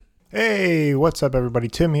Hey, what's up, everybody?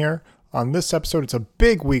 Tim here. On this episode, it's a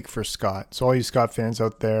big week for Scott. So, all you Scott fans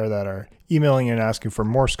out there that are emailing and asking for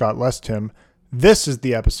more Scott, less Tim, this is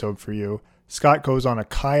the episode for you. Scott goes on a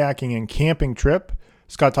kayaking and camping trip.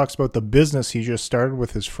 Scott talks about the business he just started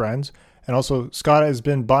with his friends. And also, Scott has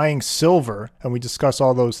been buying silver, and we discuss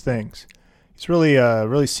all those things. It's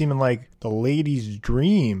really seeming like the lady's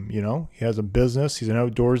dream, you know? He has a business. He's an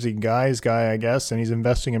outdoorsy guy, I guess, and he's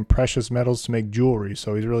investing in precious metals to make jewelry.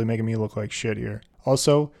 So he's really making me look like shit here.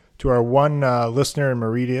 Also, to our one listener in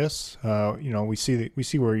Mauritius, we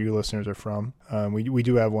see where you listeners are from. We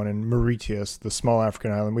do have one in Mauritius, the small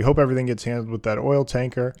African island. We hope everything gets handled with that oil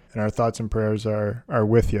tanker, and our thoughts and prayers are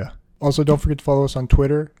with you. Also, don't forget to follow us on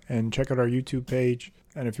Twitter and check out our YouTube page.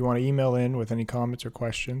 And if you want to email in with any comments or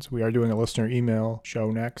questions, we are doing a listener email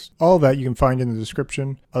show next. All of that you can find in the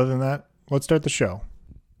description. Other than that, let's start the show.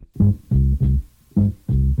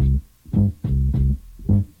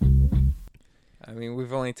 I mean,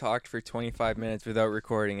 we've only talked for 25 minutes without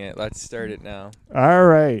recording it. Let's start it now. All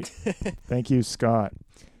right. Thank you, Scott.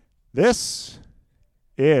 This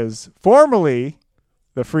is formerly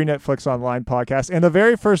the Free Netflix Online podcast and the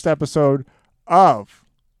very first episode of...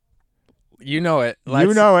 You know it.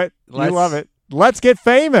 You love it. Let's Get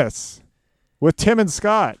Famous with Tim and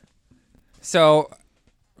Scott. So,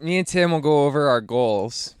 me and Tim will go over our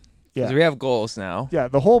goals. Yeah. Because we have goals now. Yeah,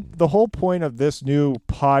 the whole point of this new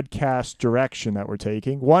podcast direction that we're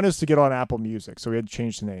taking, one is to get on Apple Music, so we had to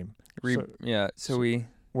change the name. We're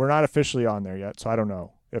not officially on there yet, so I don't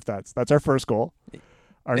know if that's our first goal.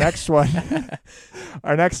 Our next one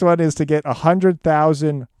is to get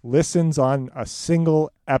 100,000 listens on a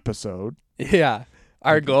single episode. Yeah.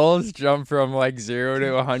 Our goals jump from like 0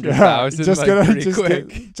 to 100,000 pretty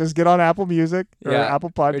quick. Just get on Apple Music or Apple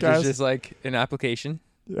Podcasts. Which is just like an application.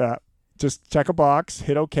 Yeah. Just check a box,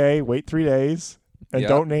 hit OK, wait 3 days, and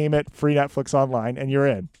don't name it Free Netflix Online, and you're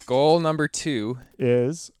in. Goal number 2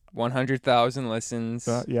 is 100,000 listens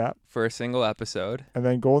for a single episode. And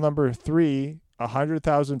then goal number 3,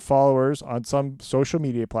 100,000 followers on some social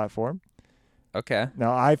media platform. Okay.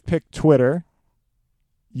 Now, I've picked Twitter.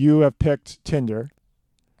 You have picked Tinder.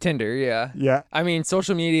 Tinder, yeah. Yeah. I mean,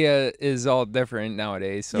 social media is all different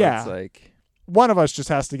nowadays, so it's like... One of us just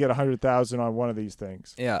has to get 100,000 on one of these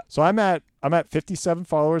things. Yeah. So I'm at 57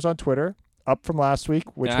 followers on Twitter, up from last week,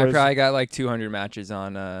 which I probably got like 200 matches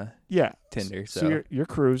on Tinder. So you're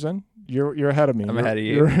cruising. You're ahead of me. I'm ahead of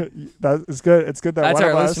you. It's good. It's good that that's one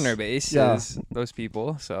our of us, listener base. Is those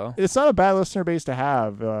people. So it's not a bad listener base to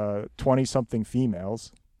have. 20-something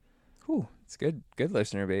females. Ooh, it's good. Good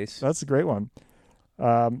listener base. That's a great one.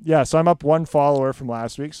 So I'm up 1 follower from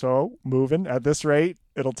last week. So moving at this rate,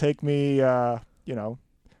 it'll take me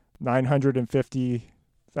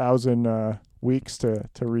 950,000 weeks to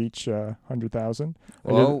reach 100,000.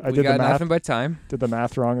 Well, we got nothing but time. Did the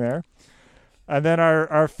math wrong there. And then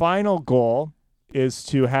our final goal is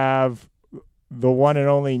to have the one and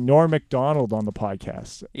only Norm Macdonald on the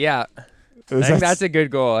podcast. Yeah. I think that's a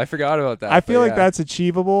good goal. I forgot about that. I feel like that's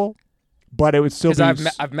achievable, but it would still be...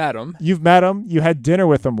 I've met him. You've met him. You had dinner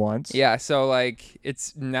with him once. Yeah, so like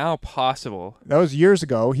it's now possible. That was years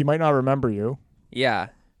ago. He might not remember you. Yeah.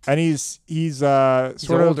 And he's sort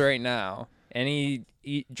old right now, and he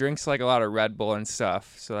drinks like a lot of Red Bull and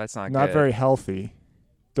stuff, so that's not good. Very healthy.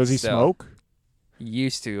 Does he smoke?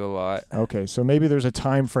 Used to a lot. Okay, so maybe there's a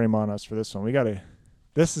time frame on us for this one.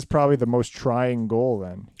 This is probably the most trying goal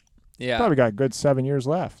then. Yeah. Probably got a good 7 years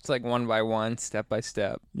left. It's like 1 by 1, step by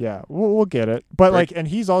step. Yeah, we'll get it. But and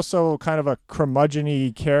he's also kind of a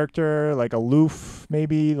curmudgeon-y character, like aloof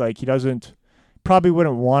maybe. Like he probably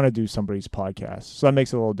wouldn't want to do somebody's podcast. So that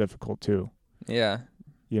makes it a little difficult too. Yeah.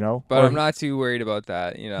 But I'm not too worried about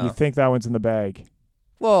that, You think that one's in the bag?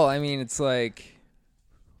 Well, I mean, it's like,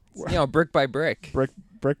 brick by brick. Brick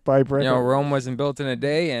by brick. Rome wasn't built in a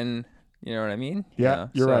day, and you know what I mean? Yeah,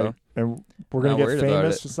 you're right. And we're going to get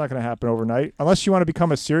famous. It's not going to happen overnight. Unless you want to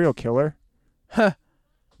become a serial killer. Huh.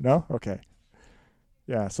 No? Okay.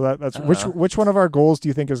 Yeah, so that's... Which one of our goals do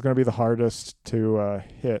you think is going to be the hardest to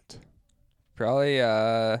hit? Probably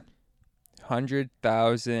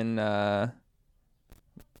 100,000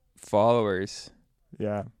 followers.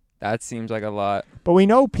 Yeah. That seems like a lot. But we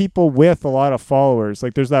know people with a lot of followers.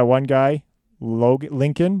 Like there's that one guy,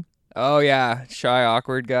 Lincoln. Oh, yeah. Shy,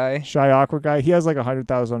 awkward guy. He has like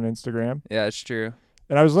 100,000 on Instagram. Yeah, it's true.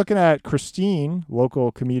 And I was looking at Christine,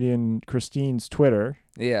 local comedian Christine's Twitter.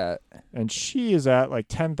 Yeah. And she is at like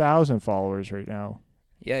 10,000 followers right now.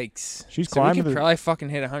 Yikes. She's climbing. We could probably fucking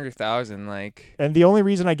hit 100,000. And the only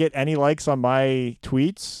reason I get any likes on my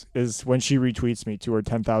tweets is when she retweets me to her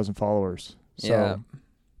 10,000 followers. So, yeah.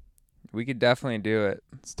 We could definitely do it.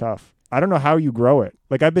 It's tough. I don't know how you grow it.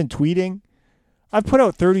 Like, I've been tweeting. I've put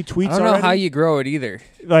out 30 tweets already. I don't know how you grow it either.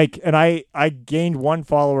 Like, and I gained 1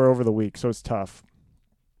 follower over the week, so it's tough.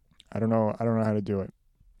 I don't know how to do it.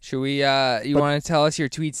 Should we, you want to tell us your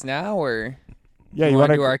tweets now, or yeah, you want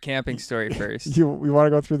to do our camping story first? We want to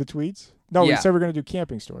go through the tweets? No, we said we're going to do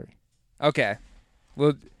camping story. Okay.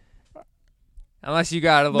 Well, unless you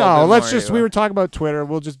got a little No, bit let's more just, we were talking about Twitter.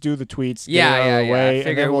 We'll just do the tweets. Yeah. Way,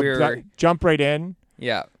 and then we'll jump right in.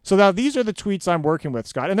 Yeah. So now these are the tweets I'm working with,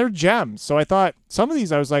 Scott, and they're gems. So I thought some of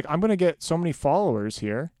these I was like, I'm going to get so many followers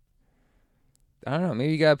here. I don't know.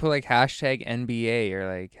 Maybe you got to put like hashtag NBA or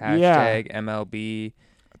like hashtag MLB.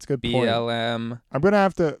 That's a good BLM. point. I'm going to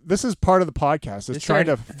have to, this is part of the podcast. It's trying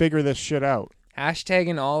to figure this shit out.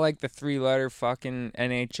 Hashtagging all like the 3-letter fucking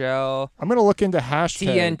NHL. I'm going to look into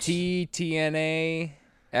hashtags. TNT, TNA,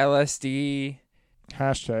 LSD.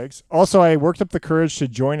 Hashtags. Also, I worked up the courage to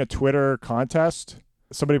join a Twitter contest.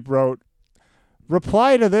 Somebody wrote,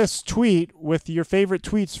 reply to this tweet with your favorite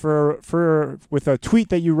tweets with a tweet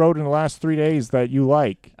that you wrote in the last 3 days that you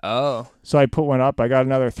like. Oh. So I put one up. I got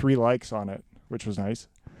another 3 likes on it, which was nice.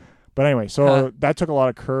 But anyway, so that took a lot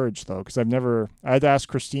of courage though, because I had to ask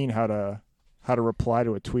Christine how to reply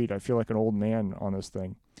to a tweet. I feel like an old man on this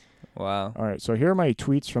thing. Wow. All right, so here are my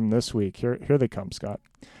tweets from this week. Here they come, Scott.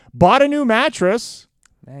 Bought a new mattress.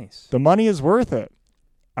 Nice. The money is worth it.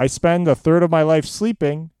 I spend a third of my life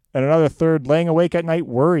sleeping and another third laying awake at night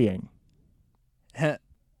worrying. All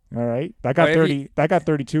right. That got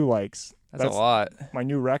 32 likes. That's a lot. My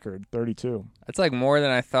new record, 32. That's like more than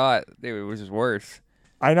I thought it was worth.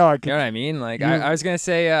 I know. You know what I mean? Like I was going to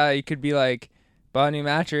say you could be like, bought a new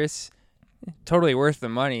mattress, totally worth the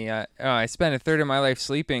money. I spent a third of my life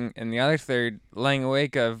sleeping and the other third laying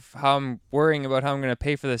awake of how I'm worrying about how I'm going to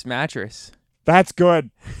pay for this mattress. That's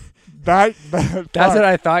good. That's what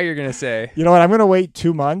I thought you were going to say. You know what? I'm going to wait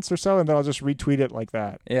 2 months or so, and then I'll just retweet it like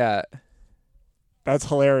that. Yeah. That's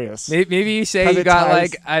hilarious. Maybe you say you got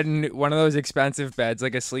like one of those expensive beds,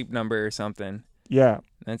 like a Sleep Number or something. Yeah.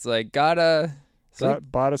 And it's like, bought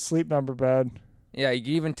a Sleep Number bed. Yeah, you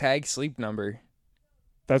can even tag Sleep Number.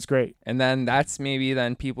 That's great. And then that's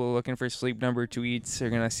then people looking for Sleep Number tweets are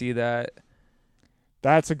going to see that.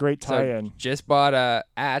 That's a great tie-in. So just bought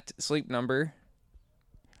at Sleep Number.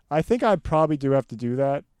 I think I probably do have to do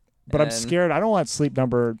that, but I'm scared. I don't want Sleep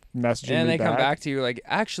Number messaging me and they back. Come back to you like,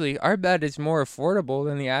 actually, our bed is more affordable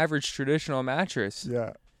than the average traditional mattress.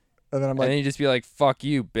 Yeah. And then I'm like... And then you just be like, fuck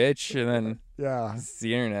you, bitch. And then yeah, it's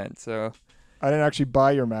the internet, so... I didn't actually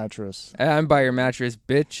buy your mattress. I didn't buy your mattress,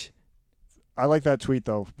 bitch. I like that tweet,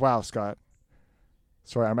 though. Wow, Scott.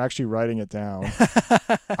 Sorry, I'm actually writing it down.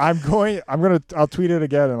 I'll tweet it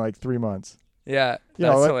again in like 3 months. Yeah,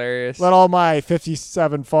 that's hilarious. Let all my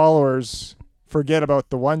 57 followers forget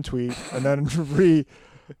about the one tweet and then redo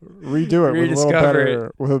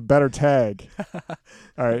it with a better tag.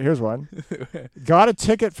 All right, here's one. Got a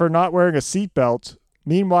ticket for not wearing a seatbelt.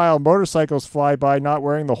 Meanwhile, motorcycles fly by not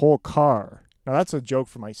wearing the whole car. Now, that's a joke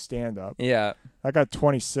for my stand-up. Yeah. I got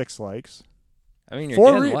 26 likes. I mean, you're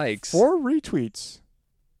getting likes. 4 retweets.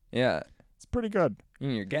 Yeah. It's pretty good. I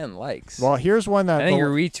mean, you're getting likes. Well, here's one that... I think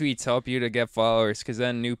your retweets help you to get followers because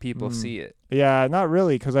then new people see it. Yeah, not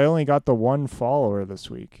really, because I only got the 1 follower this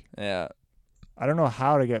week. Yeah. I don't know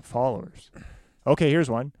how to get followers. Okay, here's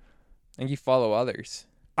one. I think you follow others.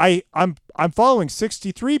 I'm following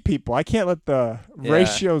 63 people. I can't let the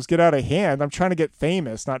ratios get out of hand. I'm trying to get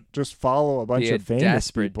famous, not just follow a bunch of famous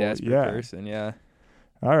people. Desperate person, yeah.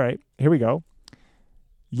 All right, here we go.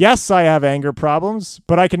 Yes, I have anger problems,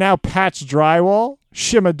 but I can now patch drywall,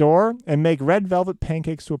 shim a door, and make red velvet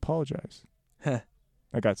pancakes to apologize.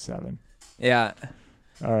 I got 7. Yeah.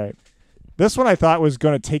 All right. This one I thought was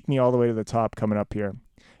going to take me all the way to the top coming up here.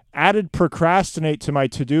 Added procrastinate to my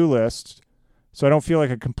to-do list so I don't feel like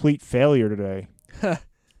a complete failure today.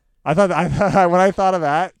 I thought when I thought of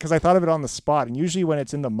that, because I thought of it on the spot, and usually when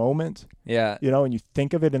it's in the moment, and you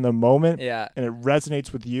think of it in the moment, and it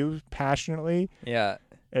resonates with you passionately,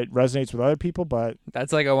 it resonates with other people, but...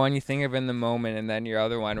 That's like a one you think of in the moment, and then your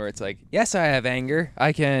other one where it's like, yes, I have anger.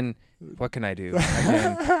 What can I do? I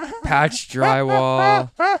can patch drywall.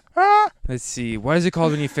 Let's see. What is it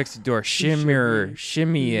called when you fix a door?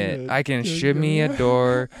 Shimmy it. I can shimmy a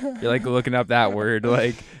door. You're like looking up that word.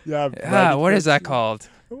 Like, what is that called?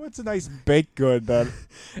 What's a nice baked good that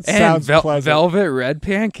sounds pleasant? Velvet red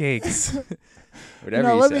pancakes.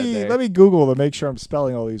 Whatever you said there. Let me Google to make sure I'm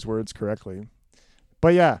spelling all these words correctly.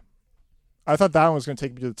 But yeah, I thought that one was going to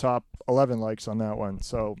take me to the top 11 likes on that one.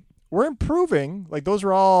 So we're improving. Like, those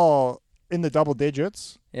are all in the double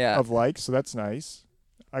digits of likes, so that's nice.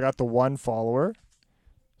 I got the 1 follower.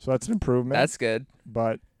 So that's an improvement. That's good.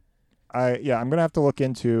 But I'm gonna have to look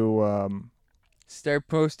into. Start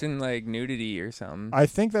posting like nudity or something. I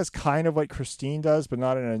think that's kind of what Christine does, but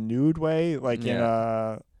not in a nude way, like in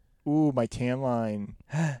a my tan line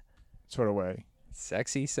sort of way.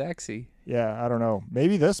 Sexy. Yeah, I don't know.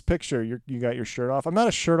 Maybe this picture you got your shirt off. I'm not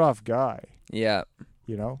a shirt off guy. Yeah.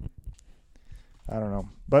 You know. I don't know,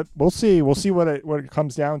 but we'll see. We'll see what it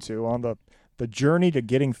comes down to on the journey to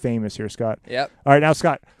getting famous here, Scott. Yep. All right, now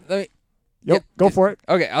Scott. Yep. Go for it.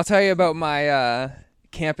 Okay, I'll tell you about my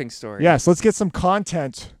camping story. Yes, let's get some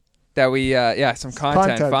content. That we some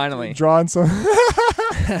content finally. Drawing some.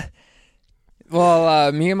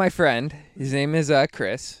 Well, me and my friend, his name is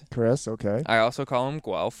Chris. Chris, okay. I also call him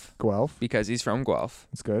Guelph. Guelph. Because he's from Guelph.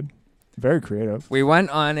 That's good. Very creative. We went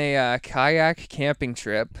on a kayak camping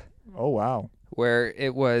trip. Oh, wow. Where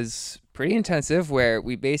it was pretty intensive, where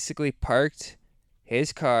we basically parked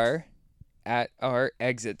his car at our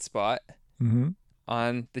exit spot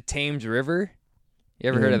on the Thames River. You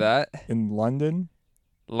ever heard of that? In London?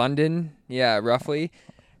 London, yeah, roughly.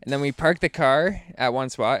 And then we parked the car at one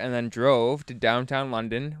spot and then drove to downtown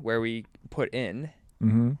London where we put in.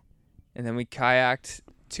 Mm-hmm. And then we kayaked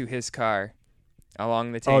to his car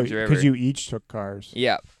along the Thames River. Because you each took cars.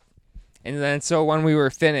 Yeah. And then so when we were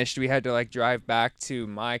finished, we had to like drive back to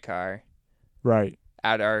my car. Right.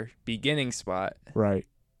 At our beginning spot. Right.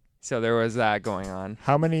 So there was that going on.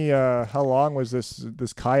 How long was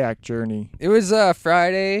this kayak journey? It was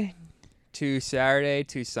Friday to Saturday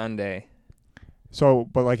to Sunday. So,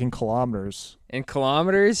 but like in kilometers? In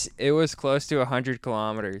kilometers, it was close to 100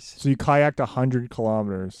 kilometers. So you kayaked 100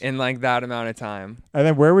 kilometers? In like that amount of time. And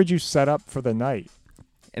then where would you set up for the night?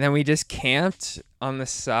 And then we just camped on the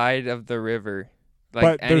side of the river. Like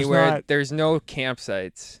but anywhere. There's no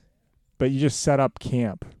campsites. But you just set up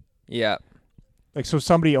camp? Yeah. Like, so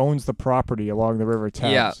somebody owns the property along the River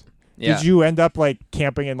Thames? Yeah. Yeah. Did you end up like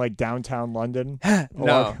camping in like downtown London?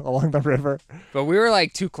 No. Along the river? But we were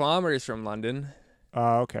like 2 kilometers from London.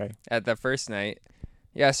 Okay. At the first night.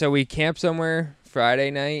 Yeah, so we camped somewhere Friday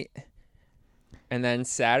night. And then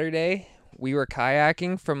Saturday, we were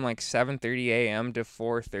kayaking from like 7:30 a.m. to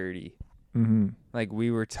 4:30. Mm-hmm. Like, we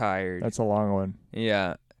were tired. That's a long one.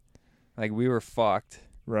 Yeah. Like, we were fucked.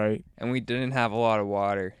 Right. And we didn't have a lot of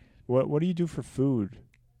water. What do you do for food?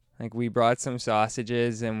 Like, we brought some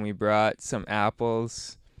sausages and we brought some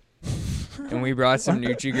apples. And we brought some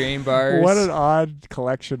Nutri-Grain bars. What an odd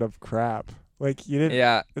collection of crap. Like, you didn't.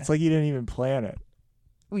 Yeah. It's like you didn't even plan it.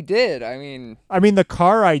 We did. I mean, the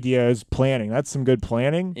car idea is planning. That's some good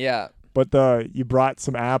planning. Yeah. But you brought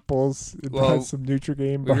some apples, brought some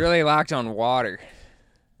Nutri-Grain bars. We really lacked on water.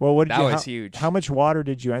 Well, that was huge. How much water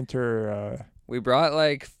did you enter? We brought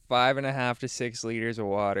like 5.5 to 6 liters of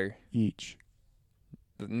water. Each?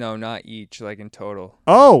 No, not each, like in total.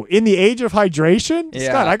 Oh, in the age of hydration? Yeah.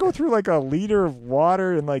 Scott, I go through like a liter of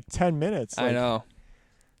water in like 10 minutes. I know.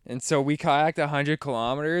 And so we kayaked 100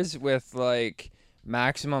 kilometers with like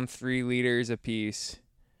maximum 3 liters apiece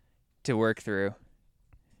to work through.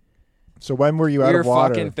 So when were you out of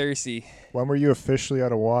water? We were fucking thirsty. When were you officially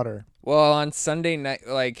out of water? Well, on Sunday night,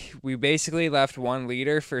 like we basically left 1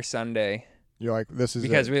 liter for Sunday. You're like, this is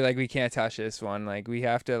because we can't touch this one. Like we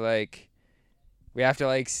have to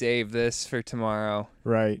save this for tomorrow.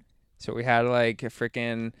 Right. So we had like a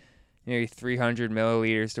freaking 300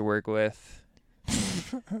 milliliters to work with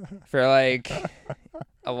for like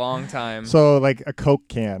a long time. So like a Coke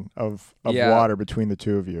can of water between the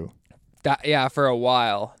two of you. For a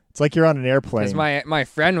while. It's like you're on an airplane. Because my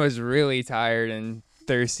friend was really tired and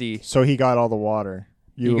thirsty. So he got all the water.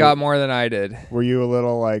 You got more than I did. Were you a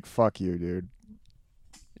little like, fuck you, dude?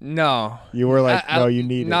 No. You were like, no, you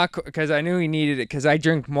need not it. Because I knew he needed it because I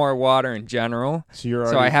drink more water in general.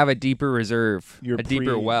 So I have a deeper reserve,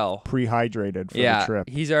 deeper well. Pre-hydrated for the trip.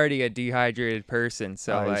 He's already a dehydrated person.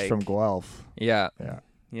 So he's from Guelph. Yeah. Yeah.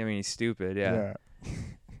 I mean, he's stupid. Yeah. I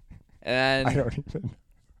And don't even.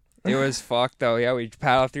 It was fucked though. Yeah, we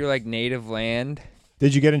paddled through like native land.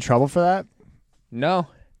 Did you get in trouble for that? No.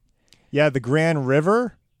 Yeah, the Grand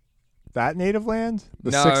River, that native land,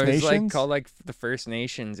 the Six it was Nations, like called like the First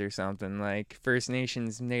Nations or something, like First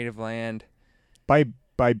Nations native land. By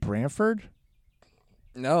Brantford?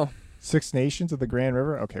 No. Six Nations of the Grand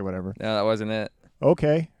River. Okay, whatever. No, that wasn't it.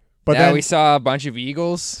 Okay, but then we saw a bunch of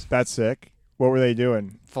eagles. That's sick. What were they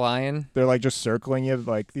doing? Flying. They're like just circling you.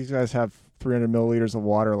 Like these guys have 300 milliliters of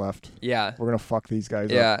water left. Yeah. We're gonna fuck these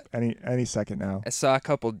guys up any second now. I saw a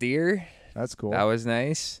couple deer. That's cool. That was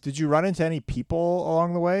nice. Did you run into any people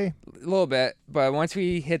along the way? A little bit, but once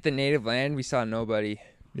we hit the native land, we saw nobody.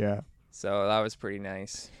 Yeah. So that was pretty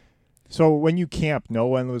nice. So when you camp, no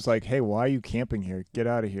one was like, "Hey, why are you camping here? Get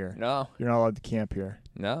out of here. No, You're not allowed to camp here."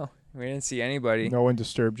 no, we didn't see anybody. No one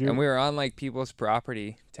disturbed you. And we were on like people's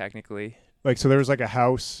property, technically, Like, so there was like a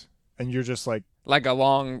house, and you're just like, like a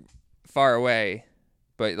long, far away,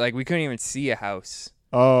 but like we couldn't even see a house.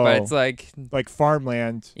 oh, But it's like, like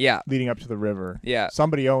farmland yeah, leading up to the river. yeah,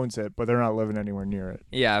 Somebody owns it, but they're not living anywhere near it.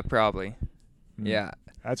 yeah, probably, Mm. yeah.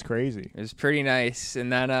 That's crazy. It was pretty nice.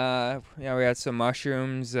 And then, we had some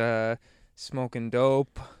mushrooms, smoking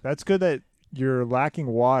dope. That's good that you're lacking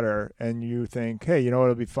water and you think, hey, you know what,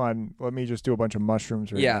 it'll be fun. Let me just do a bunch of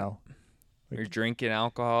mushrooms right Yeah. now. We're drinking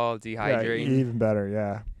alcohol, Yeah, dehydrating. even better,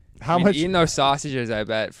 yeah. How much? Eating those sausages, I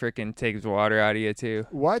bet, freaking takes water out of you too.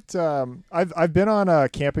 What? I've been on a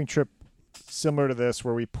camping trip similar to this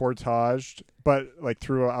where we portaged, but like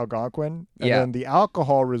through Algonquin, and Yeah. then the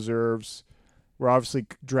alcohol reserves were obviously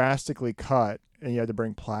drastically cut, and you had to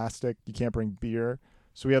bring plastic. You can't bring beer,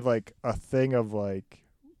 so we had like a thing of like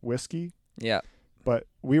whiskey, Yeah, but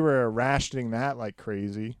we were rationing that like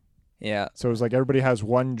crazy. yeah, So it was like everybody has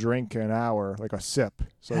one drink an hour, like a sip.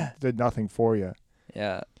 So it did nothing for you.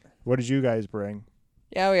 yeah. What did you guys bring?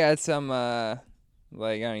 Yeah, we had some, like,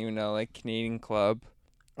 I don't even know, like Canadian Club,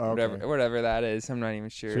 Oh, okay. whatever that is. I'm not even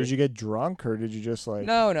sure. So did you get drunk, or did you just like?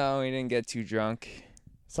 No, we didn't get too drunk.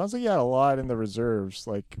 Sounds like you had a lot in the reserves.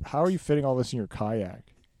 Like, how are you fitting all this in your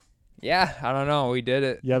kayak? Yeah, I don't know. We did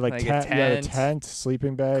it. You had like, a you had a tent,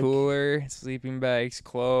 sleeping bag. cooler, sleeping bags,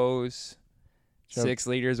 clothes, Yep. 6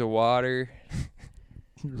 liters of water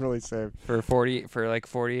You really saved, for like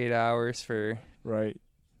 48 hours for right?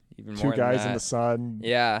 even Two more guys than in that. the sun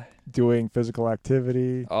Yeah, doing physical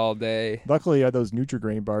activity. all day. Luckily, you had those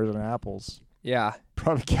Nutri-Grain bars and apples. Yeah,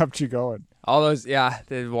 Probably kept you going. all those. Yeah,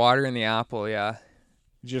 the water in the apple. Yeah.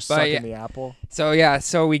 You just But suck yeah. in the apple.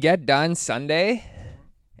 So we get done Sunday,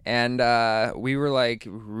 and we were like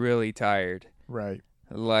really tired. Right.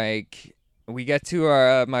 Like we get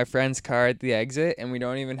to my friend's car at the exit, and we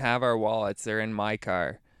don't even have our wallets. They're in my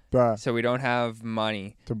car, But so we don't have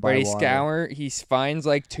money. to buy But water. he finds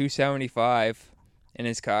like $2.75 in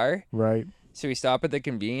his car. Right. So we stop at the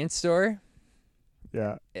convenience store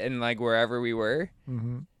Yeah. and like wherever we were,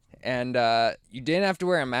 Mm-hmm. and you didn't have to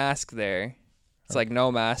wear a mask there. It's like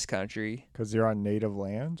no mask country. Because you're on native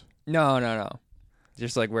land. No.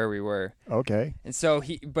 Just like where we were. Okay. And so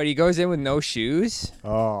he goes in with no shoes,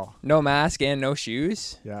 Oh, no mask and no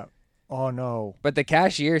shoes. yeah. Oh no. But the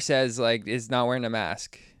cashier says like is not wearing a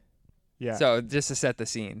mask. Yeah. So just to set the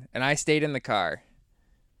scene. And I stayed in the car.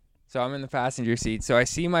 So I'm in the passenger seat. So I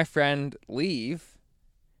see my friend leave.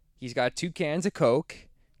 He's got 2 cans of Coke,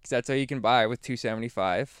 because that's all you can buy with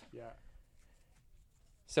 $2.75. yeah.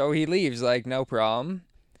 So he leaves, like, no problem.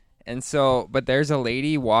 And so, but there's a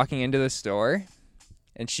lady walking into the store,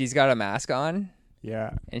 and she's got a mask on.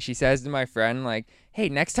 Yeah. And she says to my friend, like, hey,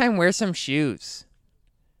 next time wear some shoes.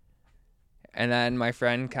 And then my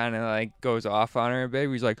friend kind of, like, goes off on her a bit.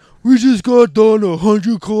 He's like, we just got done a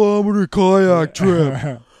 100-kilometer kayak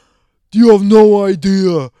trip. You have no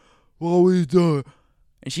idea what we done.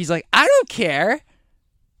 And she's like, I don't care.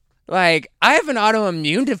 Like, I have an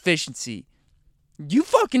autoimmune deficiency. You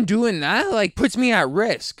fucking doing that, like, puts me at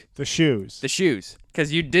risk. The shoes. The shoes.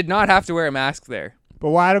 Because you did not have to wear a mask there. But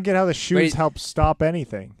why I don't get how the shoes Wait. help stop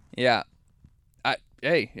anything. Yeah. I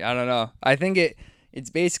don't know. I think it's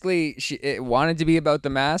basically, it wanted to be about the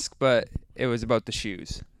mask, but it was about the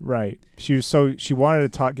shoes. Right. She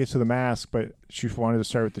wanted to get to the mask, but she wanted to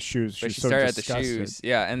start with the shoes. But was she so started at the disgusted. shoes.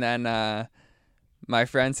 Yeah, and then my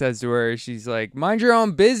friend says to her, she's like, mind your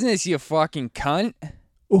own business, you fucking cunt.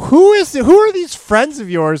 Who are these friends of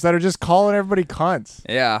yours that are just calling everybody cunts?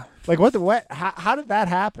 Yeah, Like what? How did that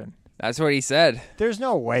happen? that's what he said. There's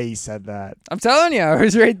no way he said that. I'm telling you, I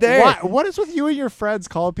was right there. What is with you and your friends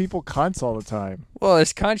calling people cunts all the time? Well,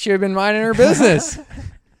 this cunt should have been minding her business.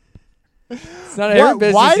 It's not her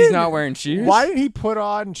business he's not wearing shoes. Why did he put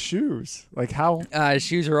on shoes? Like how? His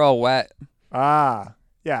shoes are all wet.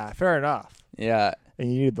 Yeah, fair enough. Yeah.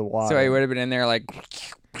 And you needed the water. So he would have been in there like,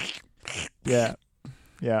 Yeah.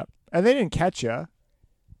 And they didn't catch you.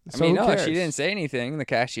 I mean, no, she didn't say anything. The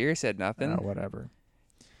cashier said nothing. Whatever.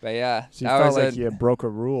 But yeah, So you that felt was like you broke a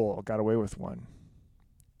rule, got away with one.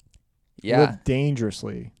 You yeah, lived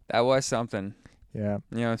dangerously. that was something. Yeah.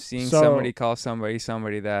 You know, seeing So- somebody call somebody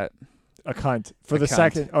that A cunt. For A the cunt.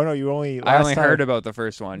 second. Oh, no, you only. I last only time- heard about the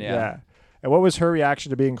first one. Yeah. And what was her reaction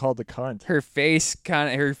to being called a cunt? Her face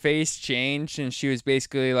changed, and she was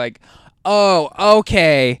basically like, "Oh,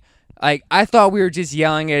 okay. Like I thought we were just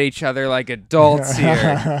yelling at each other like adults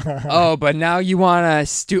here. Oh, but now you want to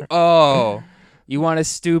stoop. Oh, you want to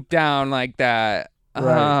stoop down like that.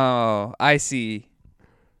 Right. Oh, I see.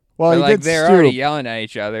 Well, But, he like, did they're stoop. already yelling at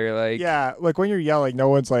each other. Like, Yeah, like when you're yelling, no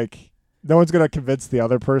one's gonna convince the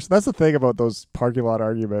other person. That's the thing about those parking lot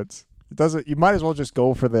arguments. It doesn't. You might as well just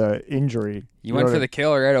go for the injury. you went for the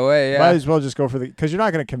kill right away. Might Yeah. as well just go for the because you're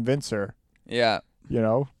not gonna convince her. Yeah. You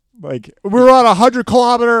know, like we're on a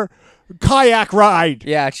 100-kilometer kayak ride.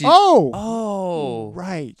 Yeah. She, Oh,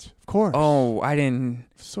 right. Of course. Oh, I didn't.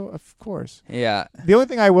 So of course. Yeah. The only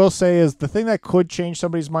thing I will say is the thing that could change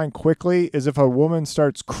somebody's mind quickly is if a woman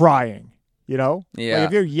starts crying. You know. Yeah. Like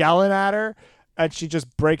if you're yelling at her and she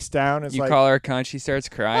just breaks down, it's You like call her a cunt, she starts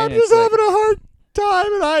crying. I'm it's just like, having a hard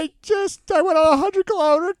time, and I went on a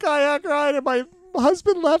 100-kilometer kayak ride, and my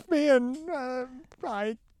husband left me, and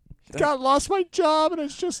I lost my job, and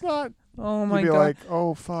it's just not. oh You'd my be god. like,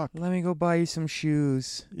 oh fuck. Let me go buy you some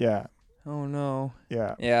shoes. Yeah, Oh no.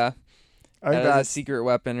 yeah. Yeah. I think That's a that's secret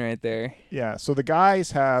weapon right there. yeah. So the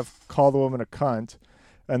guys have call the woman a cunt,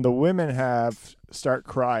 and the women have start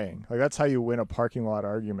crying. Like that's how you win a parking lot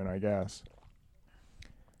argument, I guess.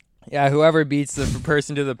 Yeah, whoever beats the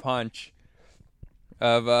person to the punch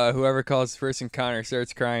of whoever calls the person cunt or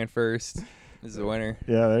starts crying first is the winner.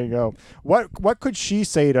 Yeah, there you go. What could she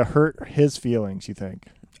say to hurt his feelings? You think?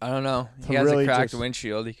 I don't know. To He has really a cracked just-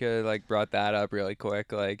 windshield. He could have like brought that up really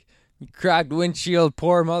quick. Like, you cracked windshield,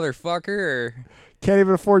 poor motherfucker. Or, Can't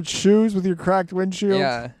even afford shoes with your cracked windshield.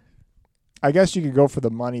 yeah. I guess you could go for the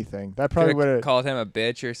money thing. That probably Coulda would. called him a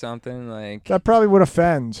bitch or something. Like, That probably would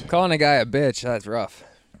offend. calling a guy a bitch, that's rough.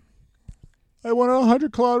 I went on a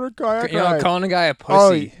 100-kilometer kayak You know, ride. calling a guy a Oh,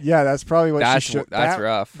 pussy. yeah, that's probably what That's she should. that's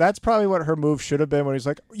rough. That's probably what her move should have been when he's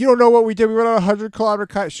like, "You don't know what we did. We went on a 100-kilometer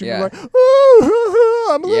kayak." She'd Yeah. be like, "Ooh,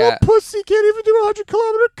 I'm a little Yeah. pussy. Can't even do a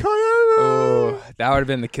 100-kilometer kayak." Oh, that would have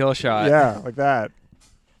been the kill shot. Yeah, like that.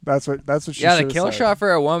 That's what she. Yeah, the should've kill said. shot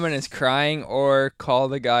for a woman is crying or call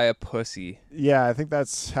the guy a pussy. Yeah, I think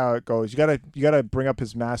that's how it goes. You gotta bring up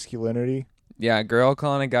his masculinity. Yeah, a girl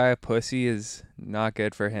calling a guy a pussy is not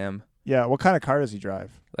good for him. Yeah, what kind of car does he drive?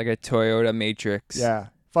 Like a Toyota Matrix. Yeah,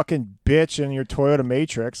 fucking bitch in your Toyota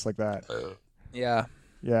Matrix like that. Yeah.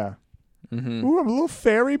 Yeah. Mm-hmm. Ooh, I'm a little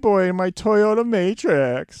fairy boy in my Toyota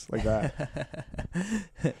Matrix. Like that.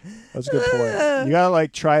 That's a good point. You gotta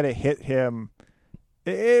like try to hit him.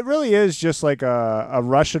 It really is just like a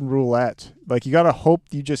Russian roulette. Like you gotta hope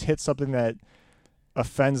you just hit something that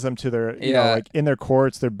offends them to their, you know, Yeah. like in their core,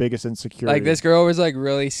 it's their biggest insecurity. Like this girl was like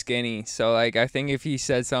really skinny. So like I think if he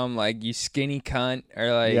said something like you skinny cunt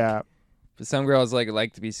or like Yeah. but some girls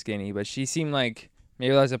like to be skinny, but she seemed like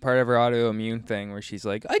maybe that's a part of her autoimmune thing where she's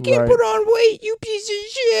like, I can't Right. put on weight, you piece of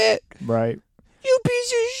shit. Right. You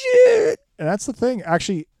piece of shit. And that's the thing.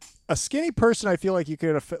 Actually, a skinny person, I feel like you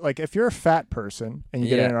could, like, if you're a fat person and you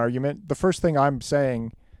get in Yeah. an argument, the first thing I'm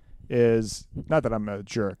saying is, not that I'm a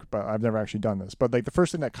jerk, but I've never actually done this, but like the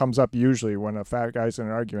first thing that comes up usually when a fat guy's in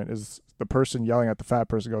an argument is the person yelling at the fat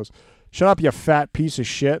person goes, shut up, you fat piece of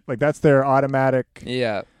shit. Like that's their automatic.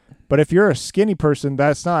 Yeah. But if you're a skinny person,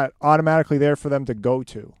 that's not automatically there for them to go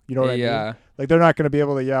to. You know what I mean? Yeah. Like they're not going to be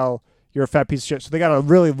able to yell, you're a fat piece of shit. So they got to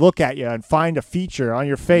really look at you and find a feature on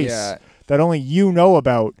your face Yeah. that only you know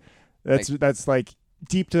about. That's like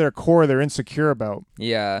deep to their core they're insecure about,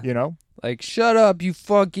 Yeah. you know? Like, shut up, you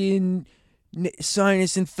fucking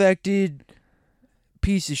sinus infected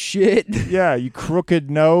piece of shit. Yeah, you crooked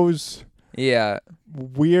nose, Yeah.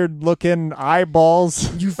 weird looking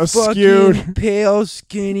eyeballs, You askewed. fucking pale,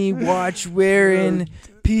 skinny, watch wearing,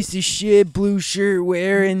 piece of shit, blue shirt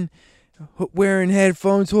wearing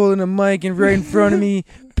headphones, holding a mic and right in front of me,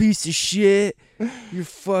 piece of shit. Your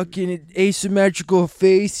fucking asymmetrical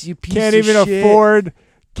face, you piece Can't of even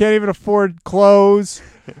shit. afford clothes.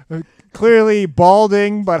 Clearly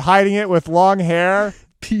balding, but hiding it with long hair.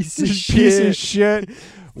 piece of Piece of shit. shit.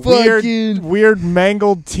 Weird, Fucking- weird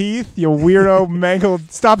mangled teeth. You weirdo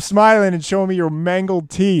mangled. Stop smiling and show me your mangled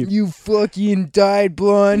teeth. You fucking dyed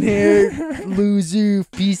blonde hair loser,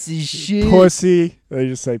 piece of shit. Pussy. They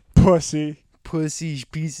just say pussy. Pussy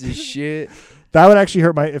piece of shit. That would actually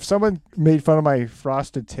hurt if someone made fun of my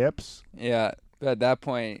frosted tips. Yeah, at that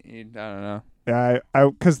point, I don't know. Yeah,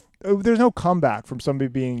 because there's no comeback from somebody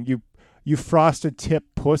being you frosted tip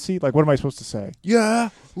pussy. Like, what am I supposed to say? Yeah,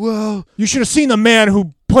 well, You should have seen the man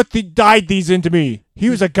who dyed these into me. He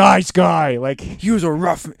was a guy's guy. Like he was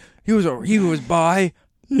bi,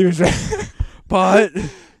 he was. but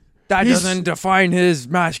that He's- doesn't define his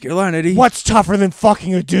masculinity. What's tougher than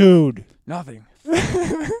fucking a dude? Nothing.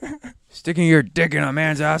 Sticking your dick in a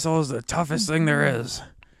man's asshole is the toughest thing there is.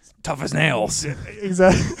 Tough as nails.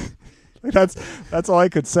 Exactly. That's all I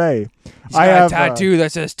could say. He's got a tattoo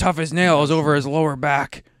that says tough as nails over his lower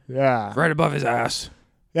back, Yeah. right above his ass.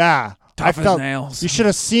 Yeah. Tough I as felt. nails. You should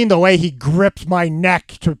have seen the way he gripped my neck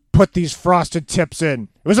to put these frosted tips in.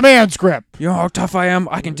 It was a man's grip. You know how tough I am?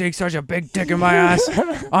 I can take such a big dick in my ass.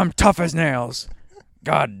 I'm tough as nails.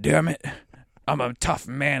 God damn it. I'm a tough,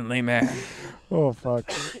 manly man. Oh,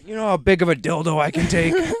 fuck. You know how big of a dildo I can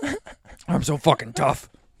take? I'm so fucking tough.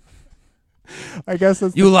 I guess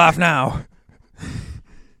that's... You laugh now.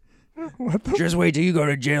 What the... Just wait till you go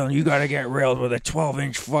to jail and you gotta get railed with a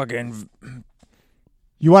 12-inch fucking...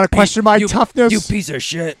 You want to question my toughness? You piece of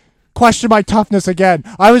shit. Question my toughness again.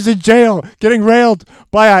 I was in jail getting railed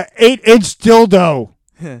by a 8-inch dildo.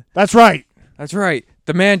 That's right. That's right.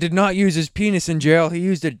 The man did not use his penis in jail. He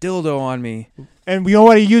used a dildo on me. And you know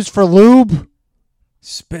what he used for lube?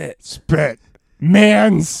 Spit. Spit.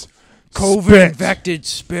 Man's COVID-infected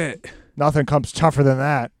spit. Nothing comes tougher than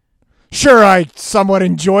that. Sure, I somewhat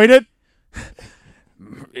enjoyed it.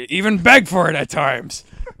 Even beg for it at times.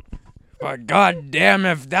 But goddamn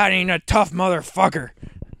if that ain't a tough motherfucker.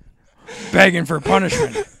 Begging for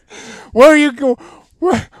punishment. Where are you go?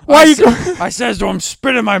 Why are you go? I says to him,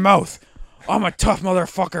 spit in my mouth. I'm a tough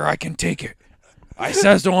motherfucker. I can take it. I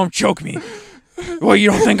says to him, choke me. Well,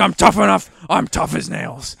 you don't think I'm tough enough? I'm tough as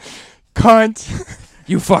nails. Cunt.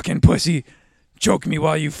 You fucking pussy. Choke me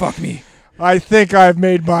while you fuck me. I think I've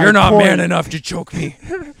made my You're not point. man enough to choke me.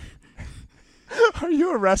 Are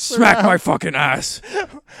you a wrestler? Smack now? my fucking ass.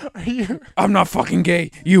 Are you? I'm not fucking gay.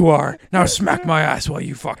 You are. Now smack my ass while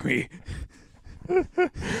you fuck me.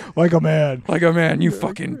 Like a man. Like a man. You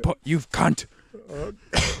fucking you cunt.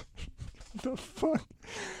 The fuck?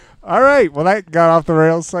 All right. Well, that got off the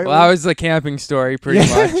rails slightly. Well, that was the camping story, pretty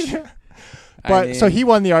much. But so he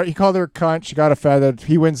won the he called her a cunt. She got offended.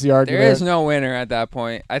 He wins the argument. There is no winner at that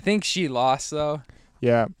point. I think she lost though.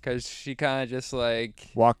 Yeah. Because she kind of just like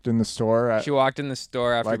walked in the store. She walked in the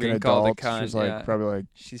store after like being an adult. called a cunt. She's like probably like.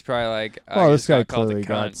 She's probably like. Oh, this guy clearly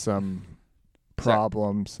got some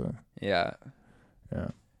problems. Yeah. Yeah.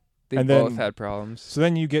 They and both then, had problems. So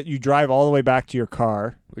then you drive all the way back to your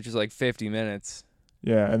car, which is like 50 minutes.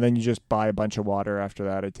 Yeah, and then you just buy a bunch of water after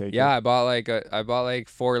that. I take. Yeah, I bought like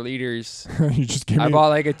 4 liters. You just give me. I bought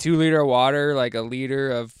like a 2 liter of water, like a liter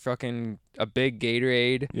of fucking a big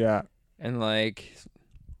Gatorade. Yeah. And like,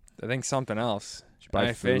 I think something else. Did you buy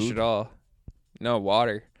I finished it all. No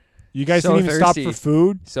water. You guys didn't even stop for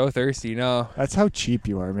food? So thirsty, no. That's how cheap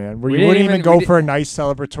you are, man. You wouldn't even go for a nice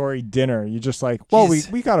celebratory dinner. You just like, well,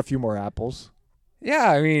 we got a few more apples.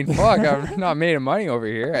 Yeah, I mean, fuck, I'm not made of money over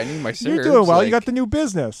here. I need my serves. You're doing well. Like, you got the new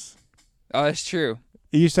business. Oh, that's true.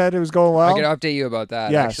 You said it was going well? I can update you about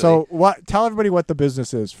that, yeah, actually. So tell everybody what the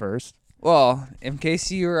business is first. Well, in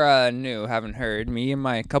case you're new, haven't heard, me and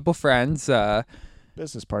my couple friends,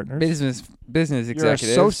 business partners, business executives,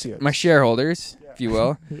 your associates, my shareholders, if you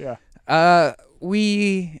will. Yeah.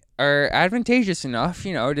 We are advantageous enough,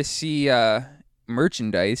 to see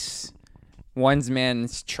merchandise. One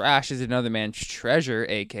man's trash is another man's treasure,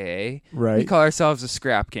 a.k.a. Right. We call ourselves the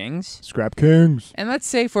Scrap Kings. Scrap Kings. And let's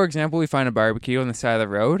say, for example, we find a barbecue on the side of the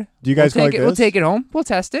road. Do you guys We'll take it home. We'll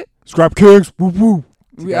test it. Scrap Kings. Woo woo.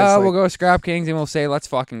 We'll go Scrap Kings and we'll say, let's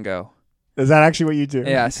fucking go. Is that actually what you do?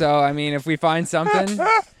 Yeah, so, I mean, if we find something,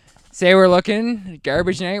 say we're looking,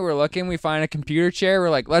 garbage night, we find a computer chair, we're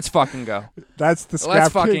like, let's fucking go. That's the Scrap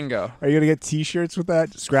Let's fucking go. Are you going to get t-shirts with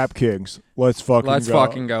that? Scrap Kings. Let's fucking go. Let's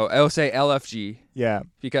fucking go. It'll say LFG. Yeah.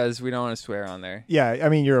 Because we don't want to swear on there. Yeah, I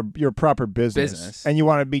mean, you're a proper business. And you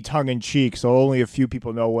want to be tongue-in-cheek, so only a few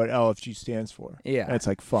people know what LFG stands for. Yeah. And it's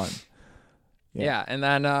like fun. Yeah, and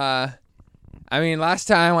then, I mean, last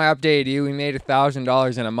time I updated you, we made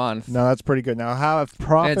 $1,000 in a month. No, that's pretty good. Now, how have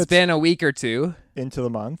profits... And it's been a week or two. Into the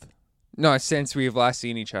month? No, since we've last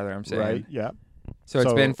seen each other, I'm saying. Right, yeah. So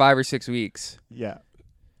it's been 5 or 6 weeks. Yeah.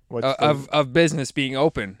 Of business being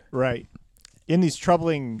open. Right. In these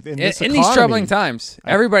troubling... In these troubling times.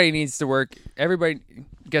 Everybody needs to work. Everybody...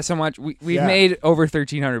 Guess how much? We've made over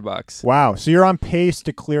 $1,300. Wow. So you're on pace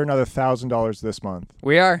to clear another $1,000 this month.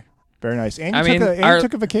 We are. Very nice. And you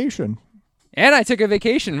took a vacation. And I took a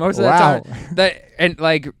vacation most of the time. And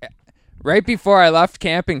like right before I left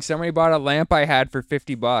camping, somebody bought a lamp I had for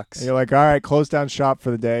 $50. And you're like, all right, close down shop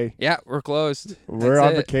for the day. Yeah, we're closed. We're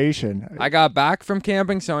on vacation. I got back from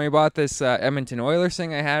camping. Somebody bought this Edmonton Oilers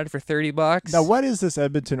thing I had for $30. Now, what is this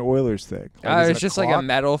Edmonton Oilers thing? It's just like a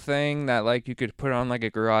metal thing that like you could put on like a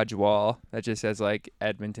garage wall that just says like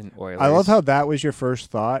Edmonton Oilers. I love how that was your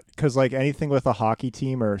first thought, because like anything with a hockey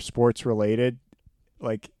team or sports related,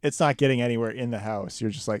 like it's not getting anywhere in the house. You're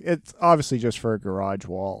just like, it's obviously just for a garage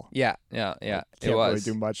wall. Yeah. Can't It was. really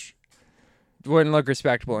do much. Wouldn't look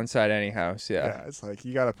respectable inside any house. Yeah, it's like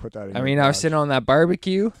you got to put that in. I mean, I was sitting on that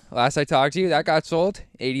barbecue last I talked to you. That got sold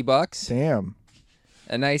 $80. Damn.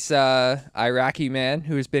 A nice Iraqi man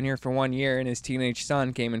who's been here for 1 year, and his teenage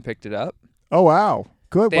son came and picked it up. Oh, wow.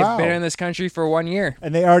 Good. They've Wow. been in this country for 1 year.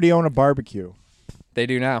 And they already own a barbecue. They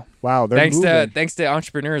do now. Wow. They're Thanks moving. to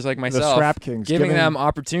entrepreneurs like The myself, Scrap Kings. giving them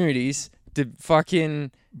opportunities to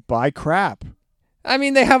fucking. Buy crap. I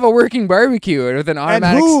mean, they have a working barbecue with an And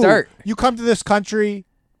automatic who? start. You come to this country,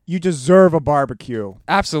 you deserve a barbecue.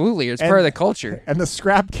 Absolutely, it's And- part of the culture. And the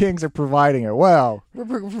Scrap Kings are providing it. Well, We're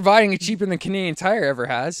providing it cheaper than Canadian Tire ever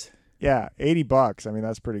has yeah, $80. I mean,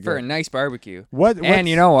 that's pretty for a good. nice barbecue. And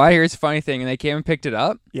you know what? Here's a funny thing. And they came and picked it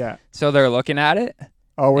up, Yeah. so they're looking at it.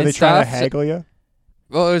 Oh, were and they trying to stuff. haggle you?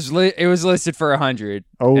 Well, it was listed for 100.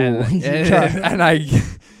 Oh, and, you and, got- and I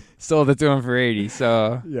sold it to them for 80.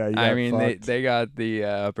 So Yeah, you I got mean, fucked. they got the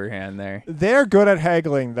upper hand there. They're good at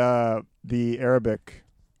haggling the Arabic.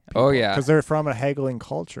 Oh yeah, Because they're from a haggling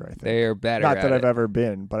culture, I think. they are better. Not at that I've it. ever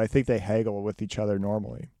been, but I think they haggle with each other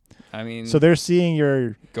normally. I mean, So they're seeing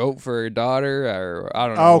your. goat for a daughter, or I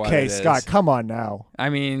don't know. what Okay, it Scott, is. come on now. I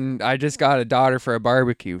mean, I just got a daughter for a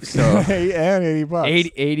barbecue, so and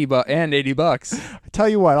 $80. 80 bucks. I tell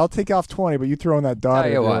you what, I'll take off 20, but you throw in that daughter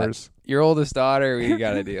Tell of you what. yours. Your oldest daughter, we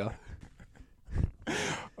got a deal.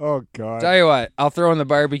 Oh God. Tell you what, I'll throw in the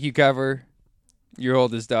barbecue cover. Your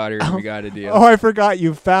oldest daughter, we got a deal. Oh, I forgot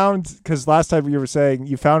you found, because last time you were saying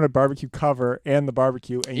you found a barbecue cover and the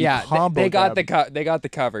barbecue, and you Yeah, comboed they got them they got the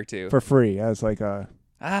cover too. for free as like a.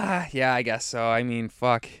 Yeah, I guess so. I mean,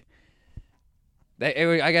 fuck.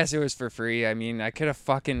 I guess it was for free. I mean, I could have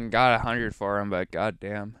fucking got 100 for them, but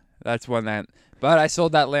goddamn, that's one that. But I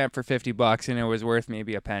sold that lamp for $50, and it was worth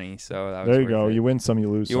maybe a penny. So that was There you worth go. it. You win some, you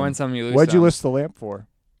lose You some. win some, you lose What'd some. you list the lamp for?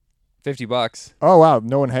 $50. Oh wow,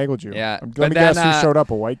 no one haggled you. Yeah, Let but me then, guess who showed up.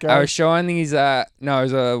 A white guy. I was showing these. No, it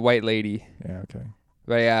was a white lady. Yeah. Okay.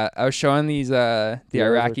 But yeah, I was showing these. The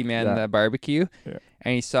Iraqi man yeah. the barbecue, Yeah.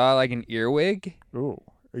 and he saw like an earwig. Ooh,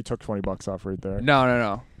 he took $20 off right there.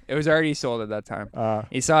 No. It was already sold at that time.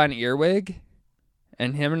 He saw an earwig,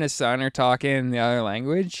 and him and his son are talking the other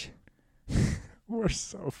language. We're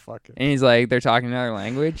so fucking. And he's like, they're talking another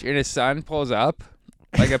language, and his son pulls up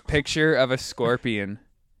like a picture of a scorpion,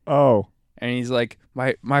 Oh. and he's like,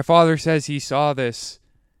 my father says he saw this,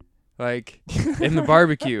 like, in the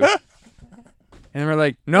barbecue. And we're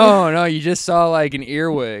like, no, you just saw like an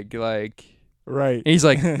earwig, like. Right. And he's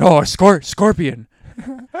like, no, a scorpion.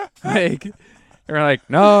 Like, and we're like,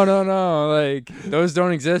 no, like those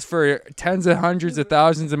don't exist for tens of hundreds of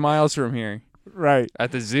thousands of miles from here Right.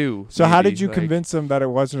 at the zoo. So how maybe. did you Like, convince them that it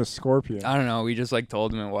wasn't a scorpion? I don't know. We just like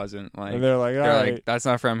told him it wasn't. Like And they're like, all they're right. like, that's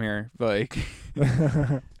not from here. Like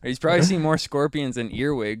he's probably seen more scorpions and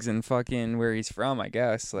earwigs in fucking where he's from, I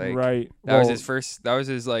guess. Like right. that was Well, his first. That was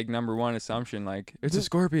his like number one assumption. Like it's a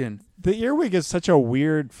scorpion. The earwig is such a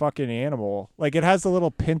weird fucking animal. Like it has the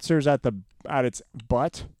little pincers at its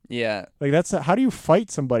butt. Yeah, Like that's how do you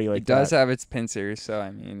fight somebody like it does that? have its pincers. So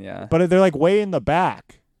I mean, yeah. But they're like way in the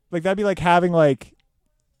back. Like that'd be like having like,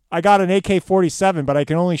 I got an AK-47, but I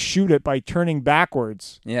can only shoot it by turning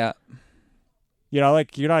backwards. Yeah. You know,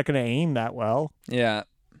 like you're not gonna aim that well. Yeah.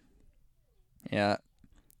 Like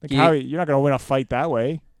Ye- how you're not gonna win a fight that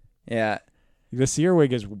way. Yeah. This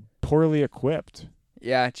earwig is poorly equipped.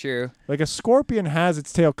 Yeah, true. Like a scorpion has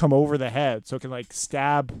its tail come over the head, so it can like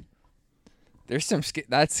stab. There's some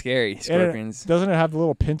that's scary. And it- Scorpions. doesn't it have the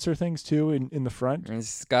little pincer things too in the front?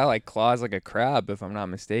 It's got like claws like a crab, if I'm not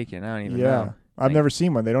mistaken. I don't even Yeah. know. I've Like- never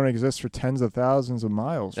seen one. They don't exist for tens of thousands of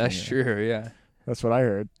miles. from That's here. true, yeah. That's what I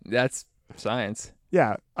heard. That's science.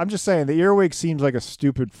 Yeah, I'm just saying the earwig seems like a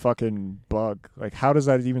stupid fucking bug. Like, how does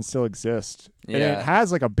that even still exist? And Yeah. it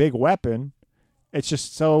has like a big weapon. It's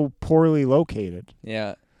just so poorly located.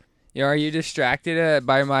 Yeah. Are you distracted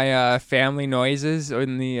by my family noises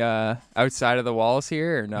in the outside of the walls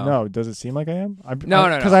here or no? No, does it seem like I am?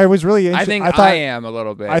 No. Because I was really. I think I I, thought am a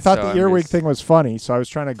little bit. I thought so the I'm earwig just- thing was funny, so I was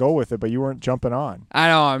trying to go with it, but you weren't jumping on. I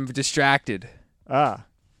know, I'm distracted. Ah.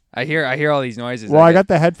 I hear all these noises. Well, I get- got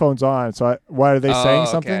the headphones on, so why are they saying Oh,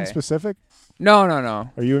 something okay. specific? No.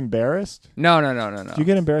 Are you embarrassed? No. Do you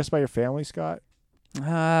get embarrassed by your family, Scott?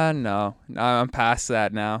 No. I'm past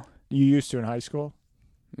that now. You used to in high school?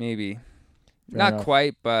 Maybe. Fair Not enough.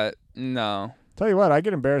 quite, but no. Tell you what, I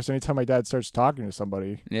get embarrassed anytime my dad starts talking to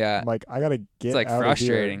somebody. Yeah. I'm like, I gotta get like, out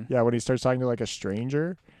frustrating. of here. Yeah, when he starts talking to like a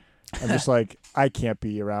stranger, I'm just like, I can't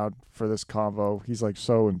be around for this convo. He's like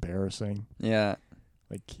so embarrassing. Yeah.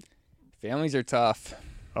 Like, Families are tough.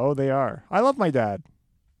 oh, they are. I love my dad.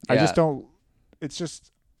 I Yeah. just don't. It's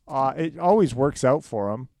just, it always works out for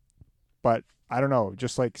him, but I don't know.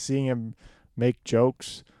 Just like seeing him make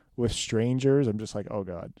jokes with strangers, I'm just like, oh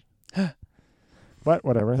god. But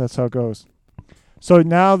whatever, that's how it goes. So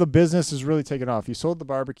now the business is really taking off. You sold the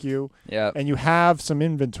barbecue, Yeah. and you have some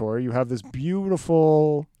inventory. You have this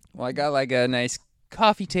beautiful, Well, I got like a nice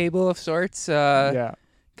coffee table of sorts. yeah.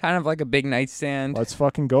 Kind of like a big nightstand. Let's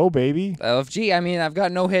fucking go, baby. LFG. I mean, I've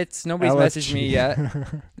got no hits. Nobody's messaged me yet.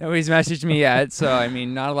 Nobody's messaged me yet. So I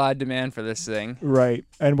mean, not a lot of demand for this thing. Right.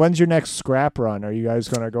 And when's your next scrap run? Are you guys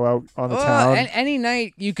gonna go out on the town? Any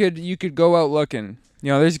night you could go out looking.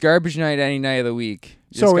 You know, there's garbage night any night of the week.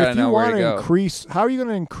 You just So gotta if you know where want to to go. increase, how are you going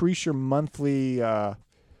to increase your monthly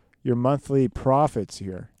profits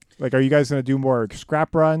here? Like, are you guys going to do more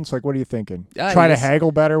scrap runs? Like, what are you thinking? Try to yes.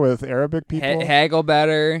 haggle better with Arabic people? Haggle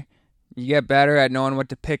better. You get better at knowing what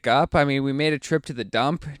to pick up. I mean, we made a trip to the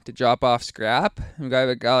dump to drop off scrap. We got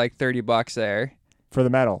like $30 there For the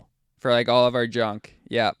metal. for like all of our junk.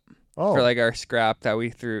 Yep. Oh, For like our scrap that we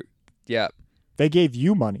threw. Yep. they gave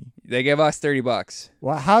you money. They give us $30.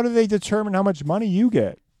 Well, how do they determine how much money you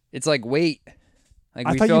get? It's like weight. Like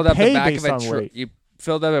I we thought you filled up the paid back based of a on truck. weight. You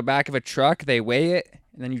filled up the back of a truck. They weigh it,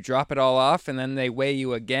 and then you drop it all off, and then they weigh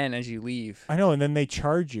you again as you leave. I know, and then they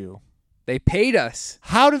charge you. They paid us.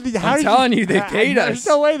 How did they? How I'm did telling you, they paid There's us.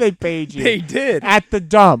 no way they paid you. They did At the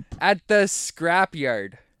dump. at the scrap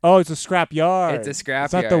yard. Oh, it's a scrap yard. It's a scrap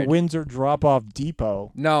It's not the yard. Windsor drop-off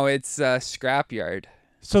depot. No, it's a scrap yard.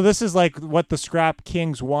 So this is like what the scrap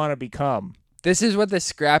kings want to become. This is what the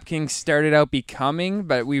Scrap Kings started out becoming,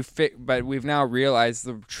 but we've now realized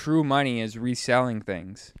the true money is reselling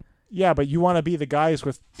things. Yeah, but you want to be the guys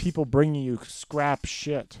with people bringing you scrap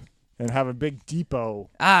shit and have a big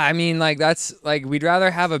depot. I mean, like that's like we'd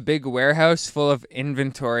rather have a big warehouse full of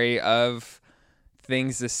inventory of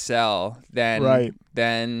things to sell Right.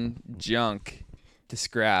 than junk to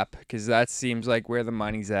scrap, because that seems like where the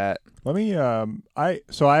money's at. Let me I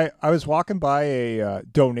was walking by a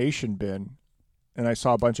donation bin and I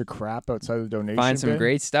saw a bunch of crap outside the donation bin. Find some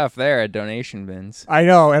great stuff there at donation bins. I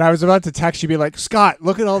know, and I was about to text you, be like, Scott,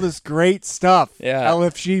 look at all this great stuff. Yeah.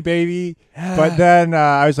 LFG, baby. But then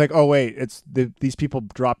I was like, oh, wait, these people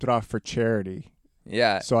dropped it off for charity.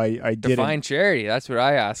 Yeah. So I didn't. Define charity. That's what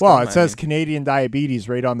I asked. Well, them. it says Canadian diabetes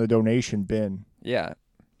right on the donation bin. Yeah.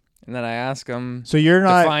 And then I ask them, So you're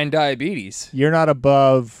not define diabetes. you're not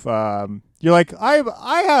above. You're like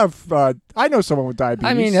I have. I know someone with diabetes.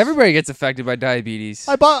 I mean, everybody gets affected by diabetes.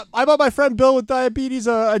 I bought my friend Bill with diabetes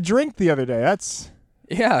a drink the other day. That's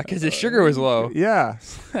Yeah, because his sugar was low. yeah.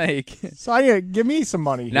 Like, So I need to give me some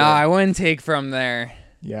money. no, here. I wouldn't take from there.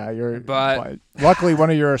 Yeah, you're. But- luckily,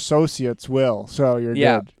 one of your associates will, so you're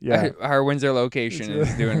Yeah, good. Yeah, Our Windsor location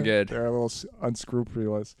is doing good. they're a little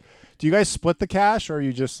unscrupulous. Do you guys split the cash, or are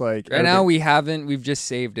you just like Right now, we haven't. We've just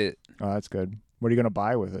saved it. Oh, that's good. What are you gonna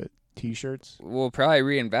buy with it? T-shirts? We'll probably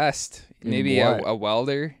reinvest. In Maybe what? a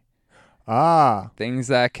welder. Ah, Things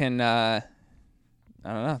that can, I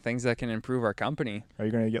don't know, things that can improve our company. are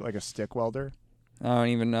you gonna get like a stick welder? I don't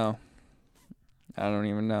even know.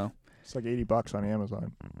 It's like $80 on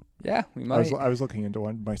Amazon. Yeah, we I might. was looking into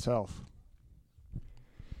one myself.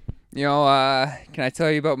 You know, can I tell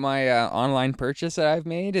you about my online purchase that I've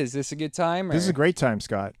made? Is this a good time? This is a or- great time,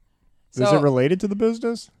 Scott. Is So- it related to the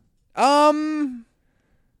business?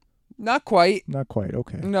 Not quite. Not quite.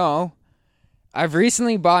 Okay. No. I've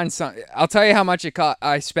recently bought some. I'll tell you how much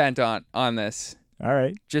I spent on this. All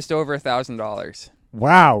right. Just over $1,000.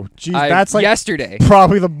 Wow. Geez, that's like yesterday.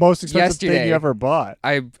 probably the most expensive thing Yesterday. you ever bought.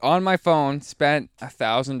 I on my phone spent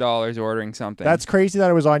 $1,000 ordering something. That's crazy that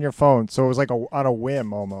it was on your phone. So it was like on a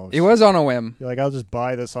whim almost. It was on a whim. You're like, I'll just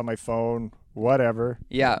buy this on my phone, whatever.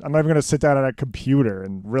 Yeah. I'm not even going to sit down at a computer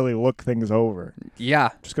and really look things over.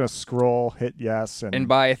 Yeah. Just going to scroll, hit yes, and, And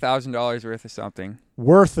buy $1,000 worth of something.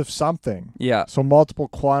 worth of something. Yeah. So multiple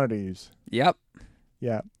quantities. Yep.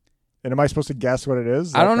 Yeah. And am I supposed to guess what it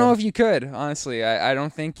is? I don't know if you could, honestly. I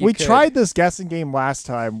don't think you We could. tried this guessing game last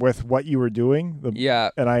time with what you were doing. Yeah.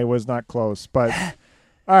 And I was not close. But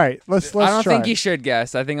all right, let's I don't try. think you should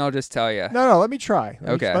guess. I think I'll just tell you. No, let me try.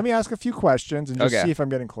 Okay. Let me ask a few questions and just Okay. see if I'm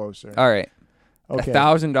getting closer. All right. Okay.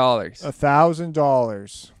 $1,000.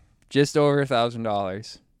 $1,000. Just over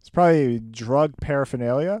 $1,000. It's probably drug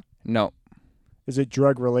paraphernalia. No. Is it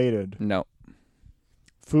drug related? No.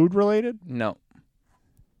 Food related? No.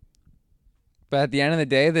 But at the end of the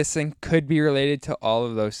day, this thing could be related to all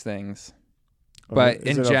of those things. But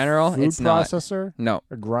Is in it a general, food it's not. processor? No.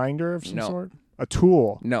 A grinder of some No. sort? A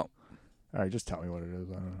tool? No. All right, just tell me what it is.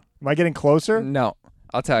 I don't know. Am I getting closer? No.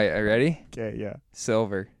 I'll tell you. Are you ready? Okay, yeah.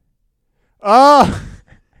 Silver. Oh!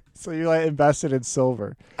 So you like invested in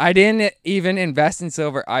silver. I didn't even invest in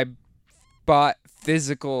silver. I bought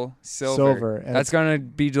physical silver. Silver, and That's going to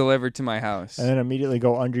be delivered to my house. And then immediately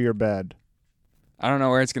go under your bed. I don't know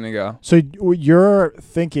where it's gonna go. So your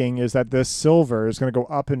thinking is that this silver is going to go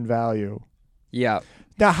up in value. Yeah,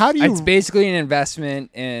 Now, how do you? it's basically an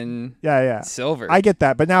investment in Yeah. silver. I get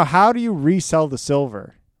that, but now how do you resell the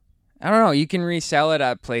silver? I don't know. You can resell it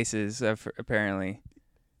at places. Apparently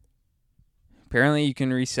you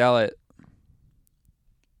can resell it.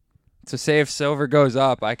 So say if silver goes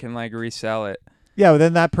up, I can like resell it. Yeah, but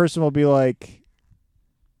then that person will be like,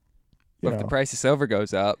 But if the price of silver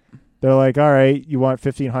goes up, they're like, all right, you want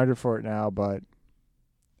 $1,500 for it now, but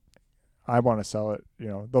I want to sell it.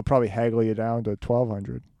 They'll probably haggle you down to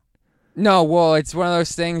 $1,200. no. Well, it's one of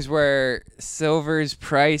those things where silver's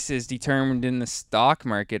price is determined in the stock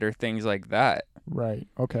market or things like that. Right.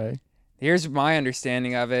 Okay. Here's my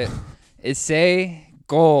understanding of it: is say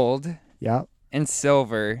gold Yeah, and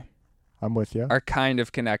silver I'm with you. are kind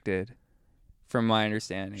of connected, from my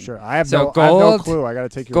understanding. Sure. I have So no gold- clue. I got to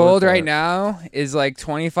take your Gold word for right it. now is like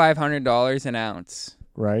 $2,500 an ounce.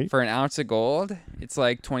 Right. For an ounce of gold, it's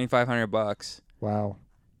like $2,500. Wow.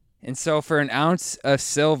 And so for an ounce of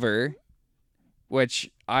silver,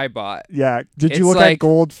 which I bought. Yeah. Did you It's look at like-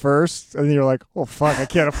 gold first? And then you're like, oh, fuck, I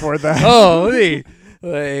can't afford that. Holy.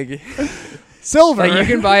 Like Silver. you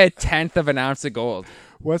can buy a tenth of an ounce of gold.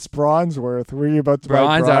 What's bronze worth? Were you about to buy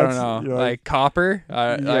Bronze, bronze? I don't know. You're Like copper?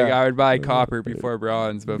 Like Yeah. I would buy copper before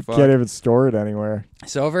bronze, but you fuck. can't even store it anywhere.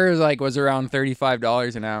 Silver was around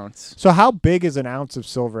 $35 an ounce. So how big is an ounce of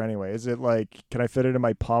silver anyway? Is it like, can I fit it in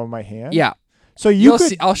my palm of my hand? Yeah. So You'll could,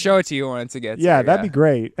 see. I'll show it to you once it gets yeah, there, that'd be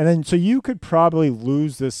great. And then, so you could probably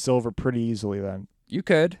lose this silver pretty easily then. You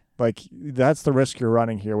could. Like, that's the risk you're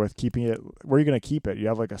running here with keeping it. Where are you going to keep it? You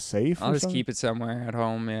have like a safe I'll or just something? keep it somewhere at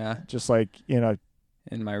home, yeah. Just like,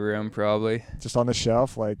 In my room, probably. just on the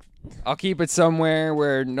shelf. Like, I'll keep it somewhere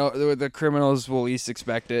where the criminals will least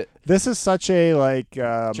expect it. this is such a, like,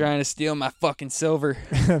 Trying to steal my fucking silver.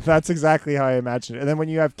 that's exactly how I imagine it. And then when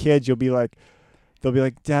you have kids, they'll be like,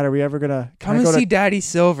 Dad, are we ever going to Come and see Daddy's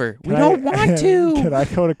silver. We don't want Can to. I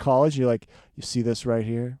go to college? You're like, you see this right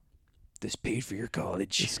here? This paid for your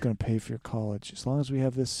college. It's going to pay for your college. As long as we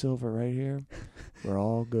have this silver right here, we're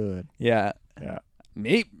all good. Yeah. Yeah.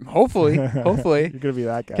 Maybe. Hopefully. Hopefully. You're going to be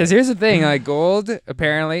that guy. Because here's the thing. Like gold,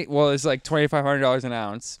 apparently, it's like $2,500 an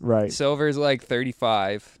ounce. Right. Silver is like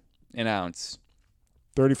 $35 an ounce.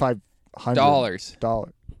 $3,500.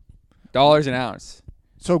 Dollars an ounce.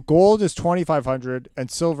 So gold is $2,500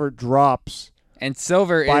 and silver drops And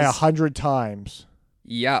silver by is 100 times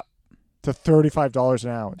Yep. to $35 an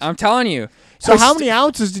ounce. I'm telling you. So how many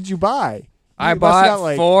ounces did you buy? I You must have bought got,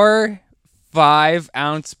 like, 4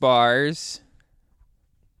 5-ounce bars.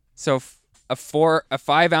 So a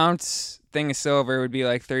 5-ounce thing of silver would be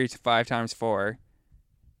like 35 times 4,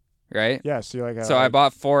 right? Yeah, so you're like So I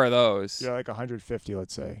bought 4 of those. you're like 150,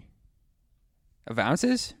 let's say. Of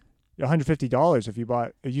ounces? $150 if you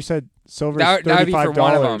bought. You said silver That is would be for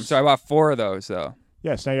one of them. $35. So I bought 4 of those though.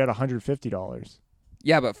 Yes, now you're at $150.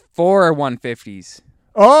 Yeah, but 4 are 150s.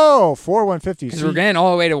 Oh, 4 150s. Because we're getting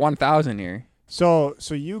all the way to 1,000 here. So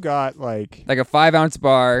you got like Like a 5-ounce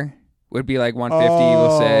bar would be like 150,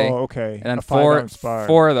 we'll say. Oh, okay. And then a 4 5-ounce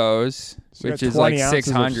bar. of those, So you which got is like 20 ounces of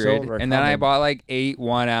 600. silver And then I coming. bought like 8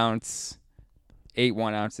 1-ounces.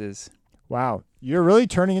 Wow, you're really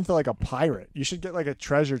turning into like a pirate. You should get like a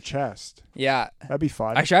treasure chest. Yeah. That'd be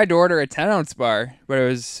fun. I tried to order a 10-ounce bar, but it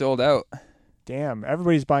was sold out, Damn,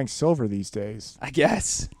 everybody's buying silver these days. I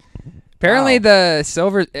guess. Apparently Wow. the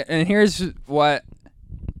silver, and here's what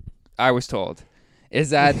I was told,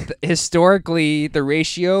 is that historically the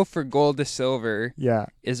ratio for gold to silver Yeah,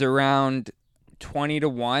 is around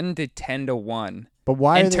 20-1 to 10-1. but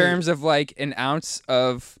why? In are they- terms of like an ounce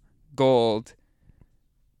of gold,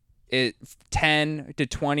 10 to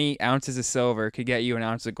 20 ounces of silver could get you an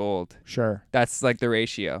ounce of gold. Sure, That's like the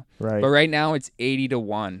ratio. right. But right now it's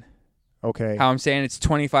 80-1. Okay. How I'm saying it's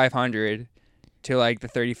 2,500 to like the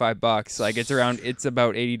 $35. Like it's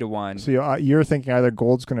about 80-1. So you're thinking either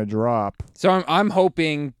gold's going to drop So I'm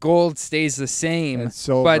hoping gold stays the same, and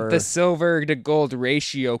silver. but the silver to gold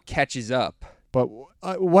ratio catches up. But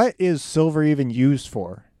what is silver even used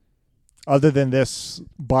for, other than this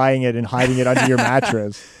buying it and hiding it under your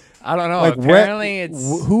mattress? I don't know. Like, Apparently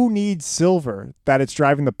it's who needs silver that it's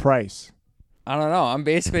driving the price? I don't know. I'm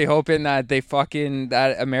basically hoping that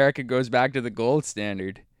that America goes back to the gold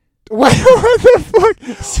standard. What the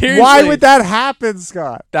fuck? Seriously. Why would that happen,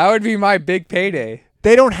 Scott? That would be my big payday.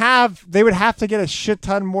 They would have to get a shit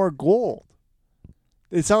ton more gold.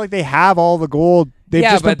 It's not like they have all the gold. They've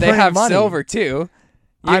Yeah, just been but they printing have money. silver too.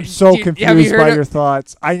 I'm so have you confused heard by of- your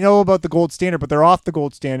thoughts. I know about the gold standard, but they're off the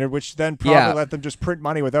gold standard, which then probably Yeah. let them just print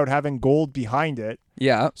money without having gold behind it.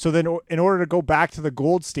 Yeah. So then in order to go back to the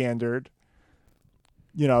gold standard,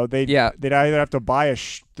 they'd Yeah. either have to buy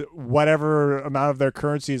whatever amount of their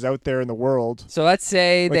currency is out there in the world. So let's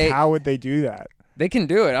say Like, how would they do that? they can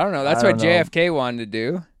do it. I don't know. That's I what don't know. JFK wanted to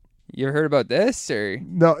do. You ever heard about this or?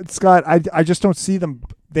 No, Scott, I just don't see them.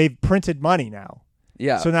 They've printed money now.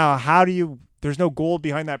 Yeah. So now there's no gold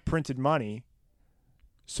behind that printed money.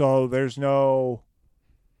 So there's no.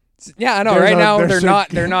 Yeah, I know. There's Right no- now there's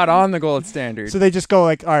they're not on the gold standard. So they just go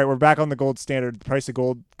like, all right, we're back on the gold standard. The price of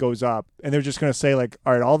gold goes up, and they're just going to say like,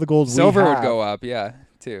 all right, all the gold Silver we would have, go up, yeah,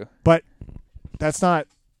 too. but that's not.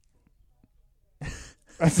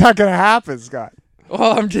 That's not going to happen, Scott.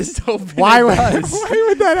 Well, I'm just hoping Why it would does. why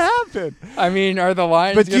would that happen? I mean, are the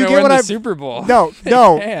Lions But do you going to get win what the I'm- Super Bowl? No.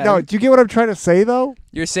 can. Do you get what I'm trying to say though?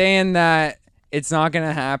 You're saying that it's not going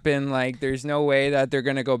to happen. Like, there's no way that they're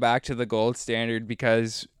going to go back to the gold standard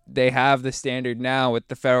because they have the standard now with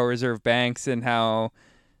the Federal Reserve banks and how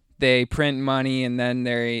they print money and then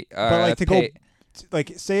they But like to go,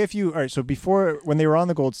 like say if you all right. So before when they were on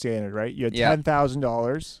the gold standard, right? You had Yeah.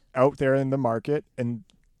 $10,000 out there in the market, and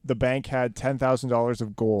the bank had $10,000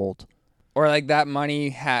 of gold. or like that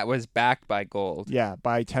money was backed by gold. Yeah,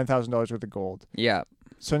 buy $10,000 worth of gold. Yeah.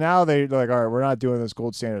 So now they're like, all right, we're not doing this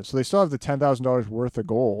gold standard. So they still have the $10,000 worth of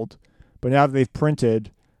gold, but now they've printed,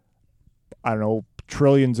 I don't know,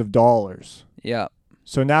 trillions of dollars. Yeah.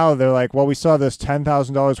 So now they're like, well, we saw this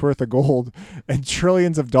 $10,000 worth of gold and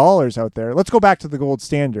trillions of dollars out there. Let's go back to the gold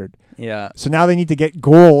standard. Yeah. So now they need to get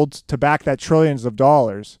gold to back that trillions of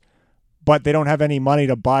dollars, but they don't have any money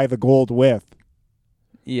to buy the gold with.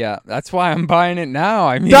 Yeah. That's why I'm buying it now.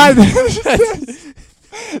 I mean,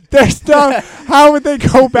 There's no, how would they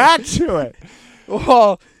go back to it?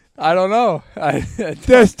 well, I don't know.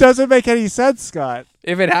 This doesn't make any sense, Scott.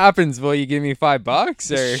 If it happens, will you give me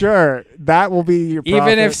 $5 or Sure, that will be your profit.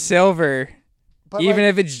 even if silver, But, even like,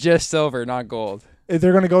 if it's just silver, not gold? if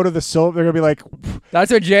they're going to go to the silver, they're going to be like,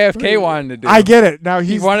 That's what JFK wanted to do. I get it. Now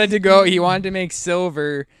He he's wanted to make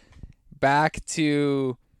silver back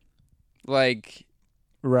to like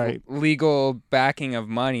right. legal backing of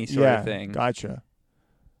money sort Yeah, of thing. gotcha.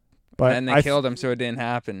 But And then they killed him, so it didn't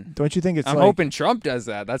happen. Don't you think it's I'm like, hoping Trump does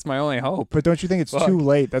that. That's my only hope. But don't you think it's Fuck. too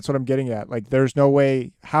late? That's what I'm getting at. Like, there's no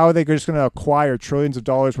way. How are they just going to acquire trillions of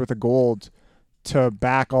dollars worth of gold to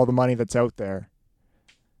back all the money that's out there?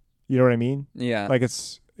 You know what I mean? Yeah. Like,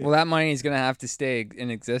 it's Well, that money is gonna have to stay in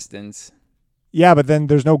existence. yeah, but then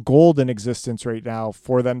there's no gold in existence right now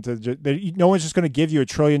for them to. No one's just going to give you $1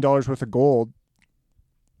 trillion worth of gold.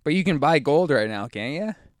 But you can buy gold right now, can't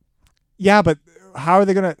you? Yeah, but how are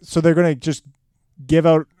they going to? So they're going to just give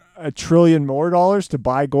out $1 trillion more dollars to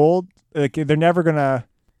buy gold? Like, they're never going to.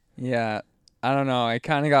 Yeah. I don't know. I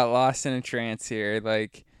kind of got lost in a trance here.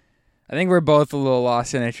 Like, I think we're both a little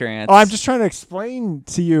lost in a trance. Oh, I'm just trying to explain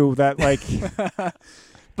to you that, like.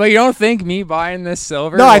 But you don't think me buying this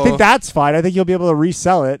silver? No, I will- think that's fine. I think you'll be able to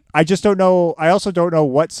resell it. I just don't know. I also don't know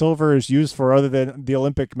what silver is used for other than the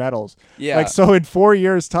Olympic medals. Yeah. Like, so in 4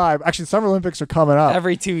 years' time, actually, Summer Olympics are coming up.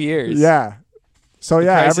 every 2 years. Yeah. So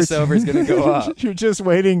yeah, price of silver is gonna go up. You're just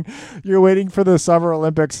waiting. You're waiting for the Summer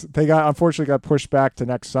Olympics. They unfortunately got pushed back to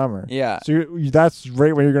next summer. Yeah. So that's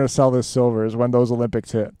right when you're going to sell this silver is when those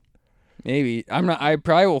Olympics hit. Maybe. I'm not. I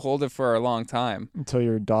probably will hold it for a long time. Until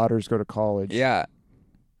your daughters go to college. Yeah.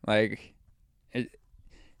 Like,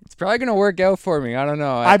 it's probably gonna work out for me. I don't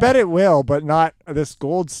know. I bet it will, but not this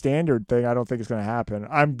gold standard thing. I don't think it's going to happen.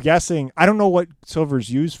 I'm guessing. I don't know what silver's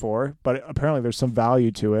used for, but apparently there's some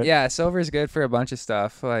value to it. Yeah, silver's good for a bunch of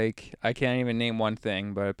stuff. Like, I can't even name one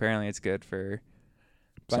thing, but apparently it's good for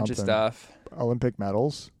a bunch of Something. stuff. Olympic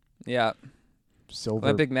medals, Yeah. silver.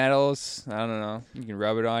 Olympic medals. I don't know. You can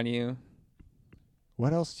rub it on you.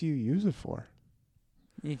 What else do you use it for?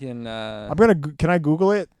 You can. Can I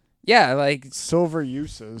Google it? Yeah, like, Silver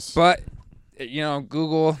uses. but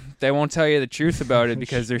Google, they won't tell you the truth about it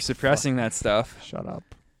because they're suppressing that stuff. Shut up.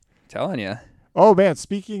 Telling you. Oh man,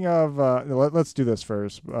 speaking of, let's do this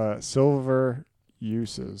first. Silver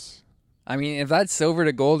uses. I mean, if that silver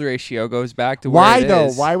to gold ratio goes back to Why where it though?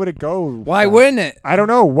 is, Why would it go? Why wouldn't it? I don't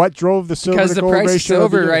know. What drove the silver Because to the gold price of ratio?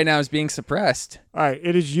 silver right now is being suppressed. All right,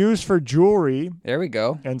 it is used for jewelry There we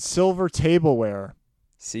go. and silver tableware.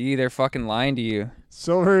 See, they're fucking lying to you.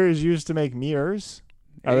 Silver is used to make mirrors.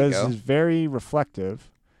 There you This go. is very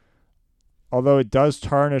reflective, although it does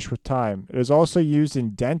tarnish with time. It is also used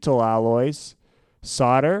in dental alloys,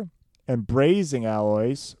 solder, and brazing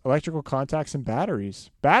alloys, electrical contacts, and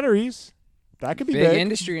batteries. Batteries, that could be Big big.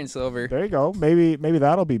 industry in silver. There you go. Maybe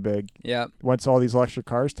that'll be big Yeah, once all these electric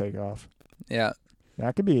cars take off. yeah,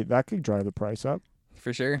 That could drive the price up.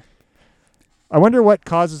 for sure. I wonder what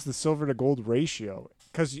causes the silver to gold ratio.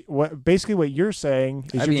 Because what you're saying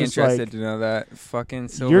is I'd you're be just interested like to know that. Fucking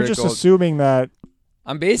silver you're to just gold. assuming that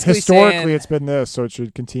I'm basically historically saying, it's been this, so it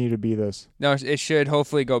should continue to be this. no, it should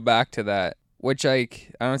hopefully go back to that. Which I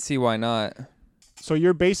don't see why not. So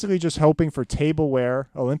you're basically just hoping for tableware,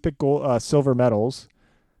 Olympic gold, silver medals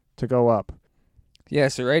to go up. Yeah,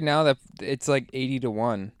 so right now it's like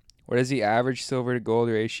 80-1. What is the average silver to gold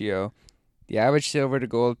ratio? The average silver to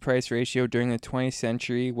gold price ratio during the 20th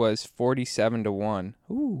century was 47-1.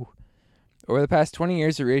 Ooh. Over the past 20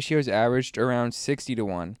 years, the ratio has averaged around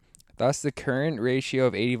 60-1. Thus, the current ratio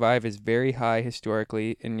of 85 is very high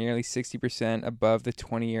historically and nearly 60% above the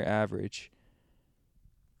 20-year average.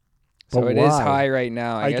 So But it is why? high right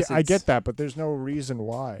now. I get that, but there's no reason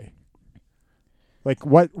why. Like,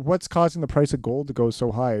 what's causing the price of gold to go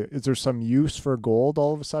so high? Is there some use for gold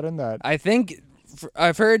all of a sudden that I think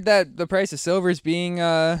I've heard that the price of silver is being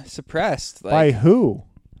suppressed. by who?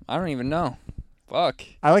 I don't even know. Fuck.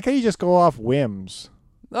 I like how you just go off whims,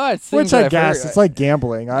 No, it's things which that I I've guess heard. it's like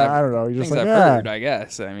gambling. I don't know. You're Things just like I've yeah. heard, I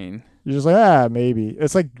guess. I mean, You're just like maybe.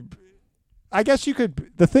 It's like I guess you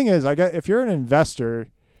could. The thing is, I guess if you're an investor,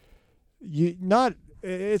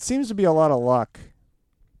 it seems to be a lot of luck.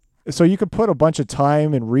 So you could put a bunch of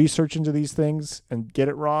time and research into these things and get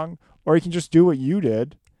it wrong, or you can just do what you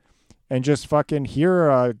did and just fucking hear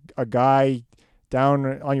a guy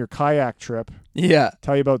down on your kayak trip yeah.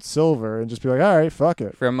 tell you about silver and just be like, all right, fuck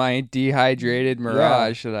it. From my dehydrated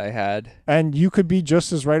mirage that I had. And you could be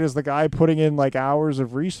just as right as the guy putting in like hours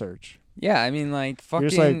of research. Yeah, I mean, like You're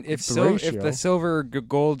just fucking like, if the ratio. the silver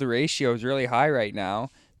gold ratio is really high right now,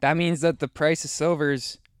 that means that the price of silver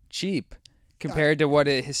is cheap compared to what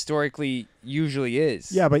it historically usually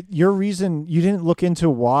is. Yeah, but your reason, you didn't look into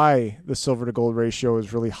why the silver to gold ratio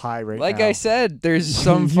is really high right Like now. I said, there's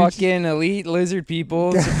some You fucking elite lizard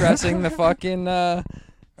people suppressing the fucking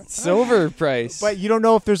silver price. But you don't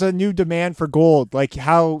know if there's a new demand for gold, like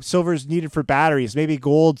how silver is needed for batteries. Maybe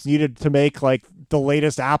gold's needed to make like the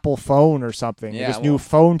latest Apple phone or something. Yeah, There's new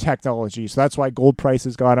phone technology. So that's why gold price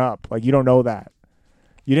has gone up. Like you don't know that.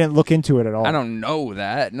 You didn't look into it at all. I don't know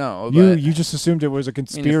that. No, You just assumed it was a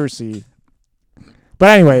conspiracy. But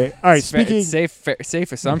anyway, all right.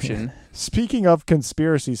 safe assumption. Speaking of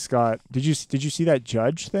conspiracy, Scott, did you see that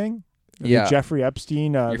judge thing? Yeah. The Jeffrey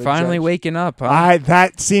Epstein. You're finally judge? waking up, huh?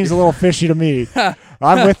 That seems a little fishy to me.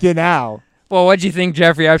 I'm with you now. Well, what do you think?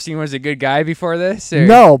 Jeffrey Epstein was a good guy before this? Or?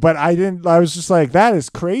 No, but I didn't. I was just like, that is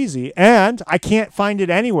crazy, and I can't find it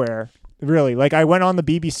anywhere. Really, like I went on the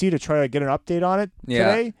BBC to try to get an update on it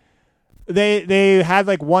today. They had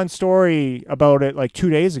like one story about it like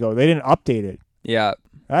 2 days ago. They didn't update it. Yeah.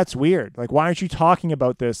 That's weird. Like, why aren't you talking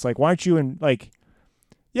about this? Like, why aren't you in like?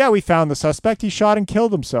 Yeah, we found the suspect. He shot and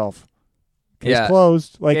killed himself. Case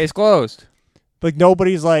closed. Like, case closed. Like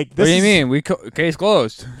nobody's like. What do you mean? Case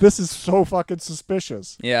closed. This is so fucking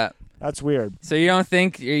suspicious. Yeah. That's weird. So you don't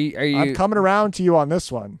think are you? I'm coming around to you on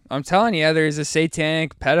this one. I'm telling you, there's a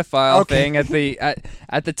satanic pedophile thing at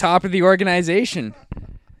the top of the organization.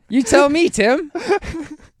 You tell me, Tim.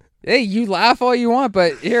 Hey, you laugh all you want,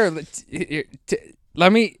 but here,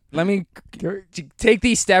 let me take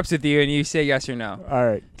these steps with you, and you say yes or no. All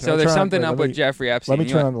right. So there's something up with Jeffrey Epstein. Let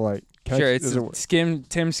me turn on the light. Sure, it's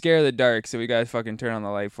Tim Scare of the Dark, so we gotta fucking turn on the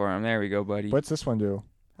light for him. There we go, buddy. What's this one do?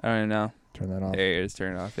 I don't know. Turn that off. There it is.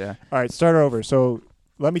 Turn it off. Yeah. All right, start over. So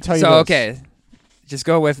let me tell you. So this. okay, just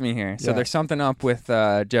go with me here. So Yeah. there's something up with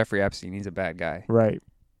Jeffrey Epstein. He's a bad guy. Right.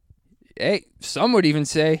 Hey, some would even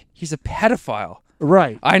say he's a pedophile.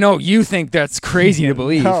 Right. I know you think that's crazy to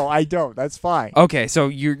believe. No, I don't. That's fine. Okay, so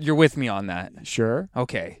you're with me on that. Sure.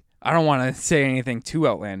 Okay. I don't want to say anything too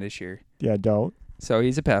outlandish here. Yeah, don't. So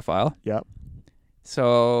he's a pedophile. Yep.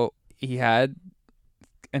 So he had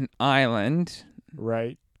an island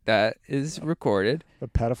Right. that is recorded. The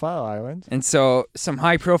pedophile island. And so some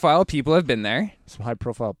high-profile people have been there. Some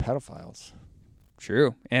high-profile pedophiles.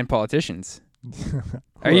 True. And politicians.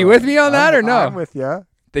 Are you with me on that or no? I'm with you.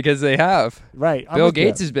 Because they have. Right. I'm Bill with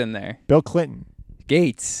Gates ya. has been there. Bill Clinton.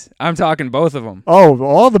 Gates. I'm talking both of them. Oh,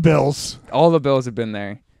 all the Bills. All the Bills have been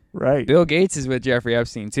there. Right. Bill Gates is with Jeffrey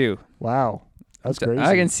Epstein too. Wow. That's crazy.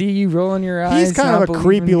 I can see you rolling your eyes. He's kind not of a believing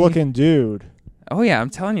creepy me. looking dude. Oh yeah, I'm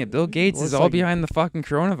telling you, Bill Gates Looks is all like- behind the fucking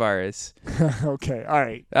coronavirus. Okay. All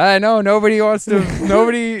right. I know nobody wants to.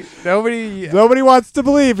 nobody wants to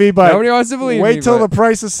believe me, but Nobody wants to believe me, wait till but- the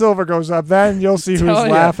price of silver goes up. Then you'll see who's Tell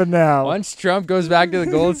ya. laughing now. Once Trump goes back to the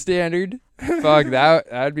gold standard, fuck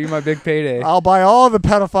that'd be my big payday. I'll buy all the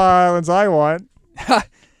pedophile islands I want.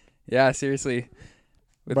 Yeah, seriously.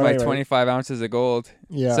 With But my anyway. 25 ounces of gold.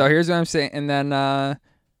 Yeah. So here's what I'm saying. And then,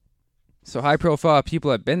 so high profile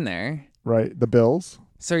people have been there. Right. The Bills.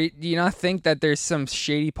 So do you not think that there's some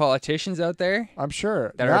shady politicians out there I'm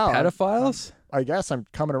sure. that Now, are pedophiles? I guess I'm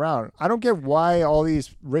coming around. I don't get why all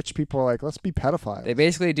these rich people are like, let's be pedophiles. They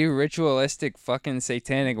basically do ritualistic fucking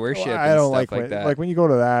satanic worship I and don't stuff like like that. Like when you go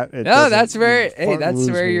to that. No, that's where lose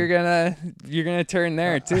me. you're gonna turn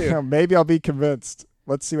there too. Maybe I'll be convinced.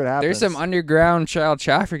 Let's see what happens. There's some underground child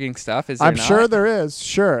trafficking stuff. Is there I'm not? sure there is.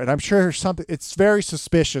 Sure. And I'm sure there's something. It's very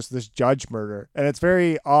suspicious, this judge murder. And it's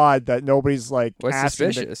very odd that nobody's like What's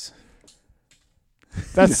asking suspicious?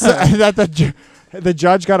 That's that the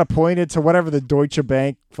judge got appointed to whatever the Deutsche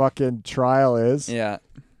Bank fucking trial is. Yeah.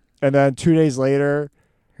 And then 2 days later,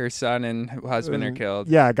 Her son and husband are killed.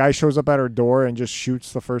 yeah, a guy shows up at her door and just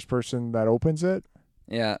shoots the first person that opens it.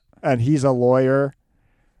 Yeah. And he's a lawyer.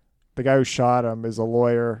 The guy who shot him is a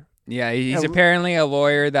lawyer. Yeah, he's Yeah, apparently a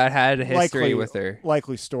lawyer that had a history Likely- with her.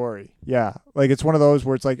 Likely story. Yeah. Like it's one of those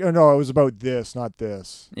where it's like, oh no, it was about this, not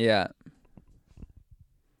this. Yeah.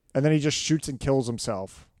 And then he just shoots and kills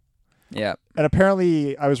himself. Yeah. And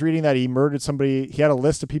apparently, I was reading that he murdered somebody. He had a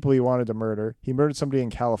list of people he wanted to murder. He murdered somebody in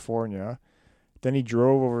California. Then he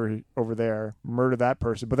drove over there, murdered that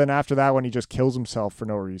person. But then after that one, he just kills himself for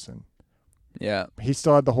no reason. Yeah. He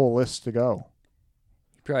still had the whole list to go.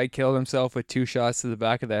 He probably killed himself with 2 shots to the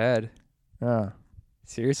back of the head. Yeah,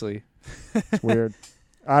 Seriously. it's weird.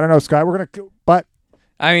 I don't know, Scott. We're gonna, but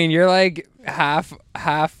I mean, you're like half.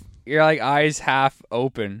 You're like eyes half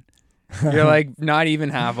open. You're like not even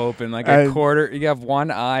half open, like a quarter. You have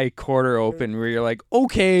one eye quarter open, where you're like,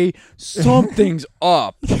 okay, something's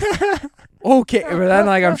up. Okay, but then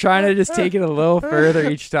like I'm trying to just take it a little further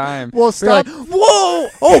each time. well, You're stop. like, whoa,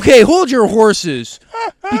 okay, hold your horses.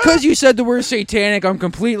 Because you said the word satanic, I'm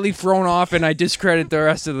completely thrown off, and I discredit the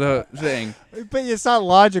rest of the thing. But it's not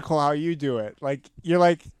logical how you do it. Like you're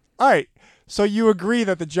like, all right. So you agree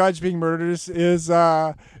that the judge being murdered is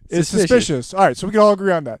suspicious. All right, so we can all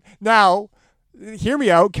agree on that. Now, hear me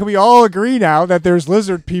out. Can we all agree now that there's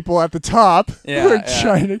lizard people at the top who are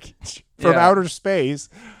trying to from outer space?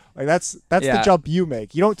 Like that's the jump you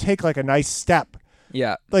make. You don't take like a nice step.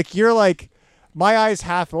 Yeah. Like you're like, my eye's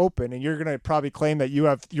half open, and you're gonna probably claim that you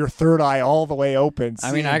have your third eye all the way open.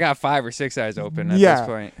 I mean, I got 5 or 6 eyes open at Yeah. this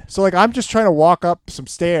point. So like I'm just trying to walk up some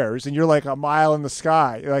stairs, and you're like a mile in the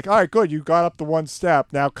sky. You're like, all right, good, you got up the one step.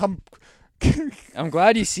 Now come. I'm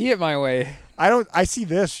glad you see it my way. I see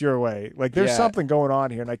this your way. Like there's Yeah. something going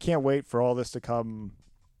on here, and I can't wait for all this to come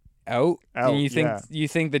Out? out. And Yeah. you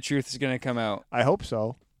think the truth is gonna come out? I hope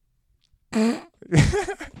so.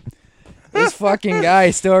 This fucking guy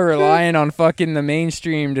is still relying on fucking the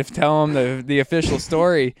mainstream to tell him the official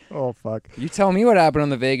story. Oh fuck. You tell me what happened on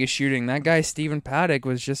the Vegas shooting. That guy Stephen Paddock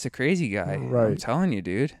was just a crazy guy. Right. I'm telling you,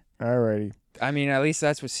 dude. Alrighty. I mean, at least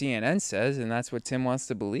that's what CNN says, and that's what Tim wants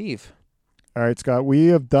to believe. All right, Scott. We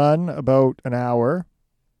have done about an hour.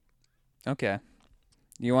 Okay.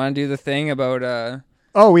 You want to do the thing about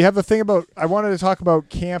Oh, we have the thing about. I wanted to talk about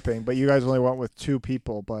camping, but you guys only went with 2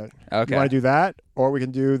 people. But Okay. you want to do that, or we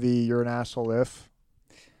can do the "you're an asshole" if.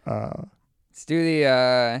 Let's do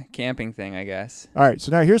the camping thing, I guess. All right.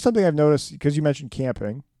 So now here's something I've noticed because you mentioned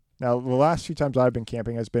camping. Now the last few times I've been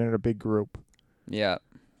camping has been in a big group. Yeah.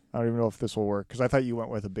 I don't even know if this will work because I thought you went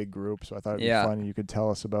with a big group, so I thought it'd be fun and you could tell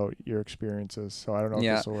us about your experiences. So I don't know if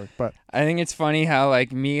this will work, but I think it's funny how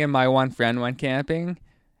like me and my one friend went camping,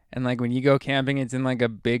 and like when you go camping, it's in like a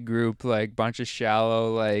big group, like bunch of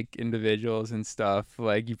shallow like individuals and stuff.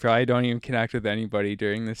 Like you probably don't even connect with anybody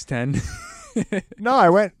during this tent. no, I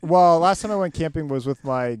went. Well, last time I went camping was with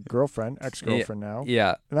my girlfriend, ex-girlfriend now,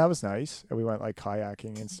 Yeah, and that was nice. And we went like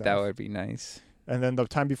kayaking and stuff. that would be nice. And then the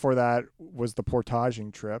time before that was the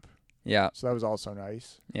portaging trip. Yeah, So that was also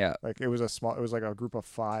nice. yeah, Like it was like a group of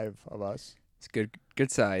 5 of us, it's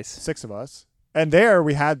good size. 6 of us. And there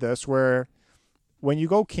we had this where when you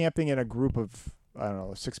go camping in a group of, I don't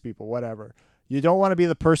know, 6 people, whatever, you don't want to be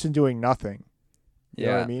the person doing nothing. You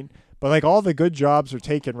know what I mean? But like all the good jobs are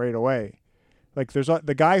taken right away. Like there's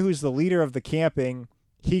the guy who's the leader of the camping,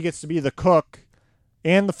 he gets to be the cook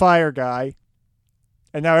and the fire guy.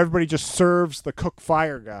 And now everybody just serves the cook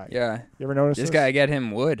fire guy. Yeah, You ever notice this this? guy get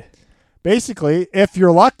him wood. Basically, if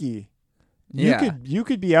you're lucky, Yeah, you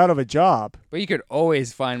could be out of a job. but you could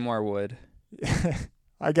always find more wood.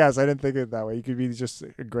 I guess I didn't think of it that way. You could be just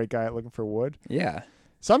a great guy at looking for wood. Yeah,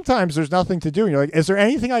 Sometimes there's nothing to do. And you're like, is there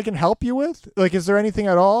anything I can help you with? Like, is there anything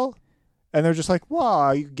at all? And they're just like,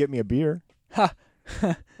 well, you can get me a beer. ha.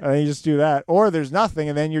 And then you just do that. Or there's nothing.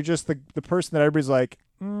 And then you're just the person that everybody's like,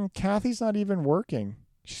 Kathy's not even working.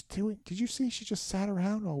 She's doing. Did you see? She just sat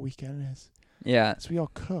around all weekend. Yeah, So we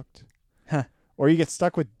all cooked. Huh. Or you get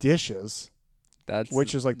stuck with dishes, that's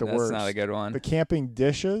which is like the that's worst. not a good one. The camping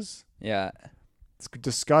dishes. Yeah, It's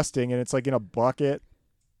disgusting, and it's like in a bucket.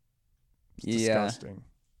 It's Yeah. disgusting.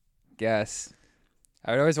 Guess.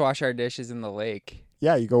 I would always wash our dishes in the lake.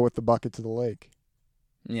 Yeah, you go with the bucket to the lake.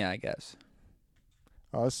 Yeah, I guess.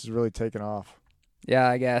 Oh, this is really taking off. Yeah,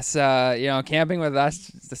 I guess. Camping with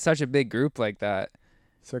us, it's such a big group like that.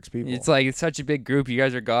 6 people. It's such a big group. You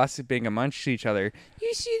guys are gossiping amongst each other.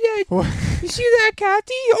 You see that? What? You see that,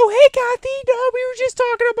 Kathy? Oh, hey, Kathy. No, we were just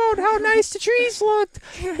talking about how nice the trees looked.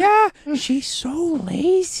 Yeah, she's so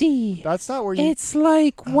lazy. That's not where you. It's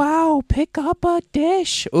like, wow, pick up a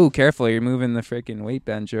dish. Oh, careful. You're moving the freaking weight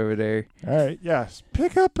bench over there. All right. Yes.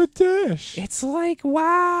 Pick up a dish. It's like,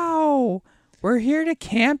 wow. We're here to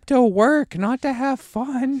camp to work, not to have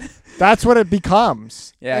fun. That's what it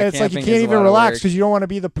becomes. Yeah, and it's like you camping can't is a even lot of relax work. because you don't want to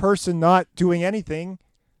be the person not doing anything,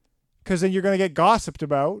 because then you're going to get gossiped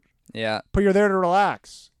about. Yeah, But you're there to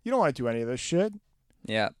relax. You don't want to do any of this shit.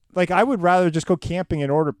 yeah, Like, I would rather just go camping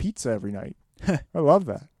and order pizza every night. I love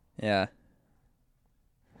that. yeah.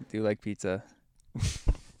 I do like pizza.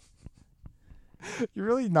 You're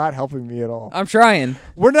really not helping me at all. I'm trying.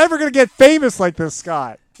 We're never going to get famous like this,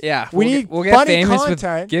 Scott. Yeah, We'll get get funny famous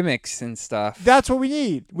content. with gimmicks and stuff. That's what we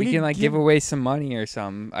need. We need can like give away some money or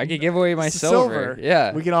something. I could give away my silver.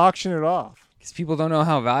 Yeah, We can auction it off. because people don't know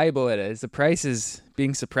how valuable it is. The price is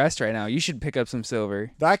being suppressed right now. You should pick up some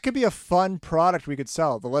silver. That could be a fun product we could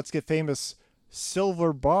sell. The Let's Get Famous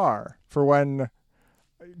silver bar for when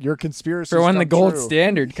your conspiracy For when the gold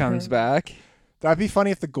standard comes back. That'd be funny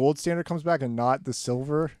if the gold standard comes back and not the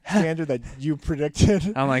silver standard that you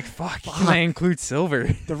predicted. I'm like, fuck, can I include silver?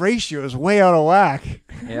 The ratio is way out of whack.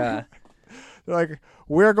 Yeah. They're like,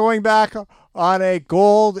 we're going back on a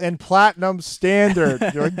gold and platinum standard.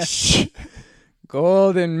 You're like, shh.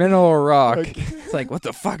 Gold and mineral rock. Like- It's like, what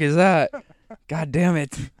the fuck is that? God damn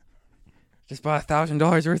it. Just bought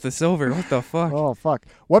 $1,000 worth of silver. What the fuck? Oh, fuck.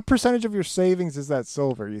 What percentage of your savings is that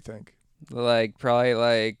silver, you think? Like, probably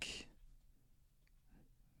like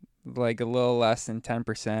a little less than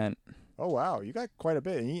 10%. Oh, wow. You got quite a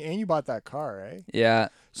bit. And you bought that car, eh? Yeah.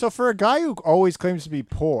 So for a guy who always claims to be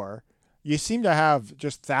poor, you seem to have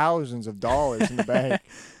just thousands of dollars in the bank.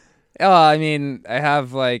 Oh, I mean, I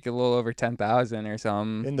have like a little over 10,000 or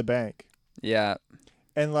something. In the bank. Yeah.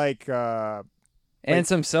 And like And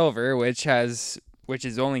some silver, which is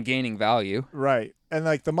only gaining value. right. And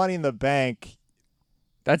like the money in the bank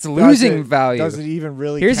That's losing value. Does it even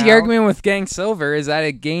really Here's count? the argument with getting silver is that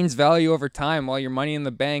it gains value over time while your money in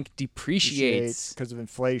the bank depreciates because of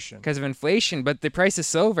inflation. because of inflation. But the price of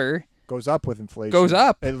silver Goes up with inflation. goes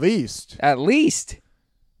up At least. at least.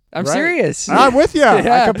 I'm Right. serious. I'm with you.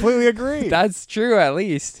 Yeah. I completely agree. That's true at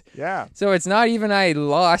least. Yeah. So it's not even I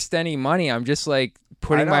lost any money. I'm just like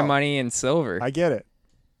putting my know. money in silver. I get it.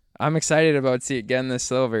 I'm excited about getting this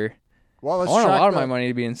silver. Well, I let's want a track lot of the- my money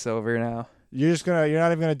to be in silver now. You're not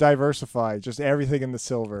even gonna diversify, just everything in the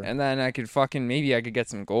silver. And then I could maybe I could get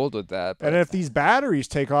some gold with that. But And if these batteries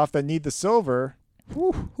take off that need the silver,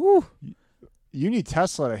 whew. you need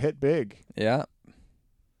Tesla to hit big. Yeah.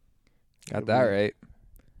 Got that right.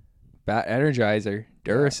 Energizer,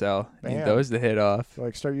 Duracell. Need Bam. those to hit off. So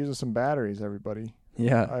like start using some batteries, everybody.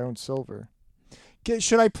 Yeah. I own silver.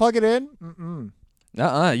 Should I plug it in? Mm-mm.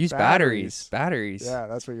 Use batteries. Batteries. Yeah,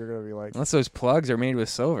 that's what you're gonna be like. Unless those plugs are made with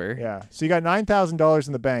silver. Yeah. So you got $9,000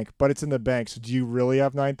 in the bank, but it's in the bank. So do you really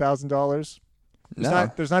have $9,000?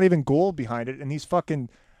 No. There's not even gold behind it, and these fucking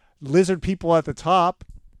lizard people at the top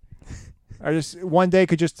are just one day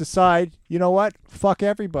could just decide, you know what? Fuck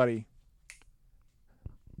everybody.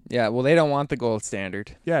 Yeah, well they don't want the gold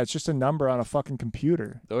standard. Yeah, it's just a number on a fucking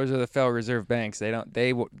computer. Those are the Federal Reserve banks. They don't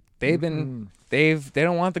they don't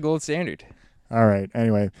want the gold standard. All right.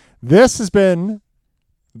 Anyway, this has been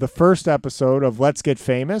the first episode of Let's Get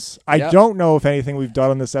Famous. I Yep. don't know if anything we've done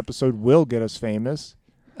on this episode will get us famous.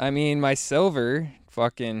 I mean, my silver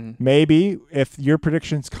fucking Maybe if your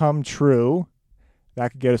predictions come true,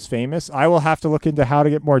 that could get us famous. I will have to look into how to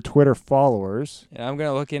get more Twitter followers. yeah, I'm going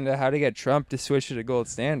to look into how to get Trump to switch to the gold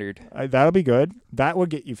standard. That'll be good. That would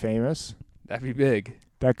get you famous. That'd be big.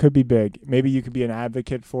 That could be big. Maybe you could be an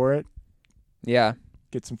advocate for it. Yeah.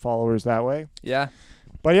 Get some followers that way. Yeah.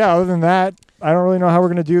 But yeah, other than that, I don't really know how we're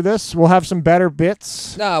going to do this. We'll have some better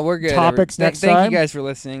bits. No, we're good. Topics next Thank time. you guys for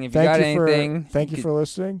listening. If you got anything, Thank you for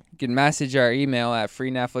listening. you can message our email at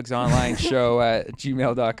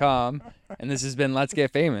freenetflixonlineshow@gmail.com. And this has been Let's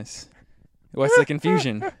Get Famous. What's the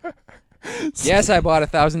confusion? Yes, I bought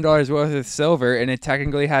 $1,000 worth of silver, and it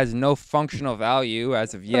technically has no functional value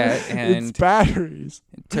as of yet. And It's batteries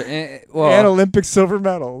and well, Olympic silver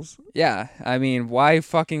medals. yeah. I mean, why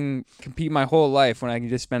fucking compete my whole life when I can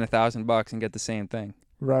just spend $1,000 and get the same thing?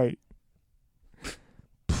 Right.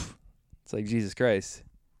 It's like, Jesus Christ.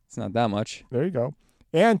 It's not that much. There you go.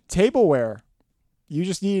 And tableware. You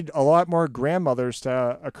just need a lot more grandmothers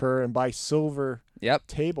to occur and buy silver Yep.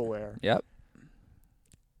 tableware. Yep.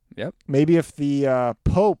 Maybe if the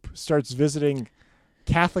Pope starts visiting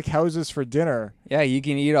Catholic houses for dinner, Yeah, you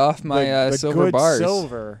can eat off my the silver good bars.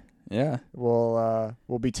 silver Yeah. will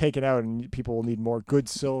be taken out, and people will need more good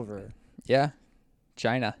silver. Yeah.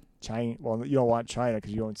 China. China. Well, you don't want China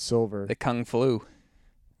because you want silver. The Kung Flu.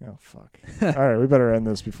 Oh fuck! All right, we better end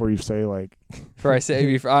this before you say like. Before I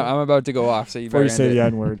say, I'm about to go off, so you Before better you say end the it.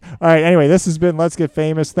 N word. All right. Anyway, this has been Let's Get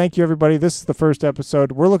Famous. Thank you, everybody. This is the first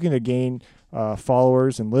episode. We're looking to gain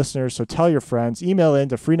followers and listeners, so tell your friends. Email in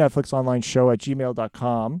to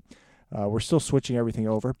freenetflixonlineshow@gmail.com. We're still switching everything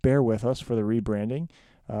over. Bear with us for the rebranding.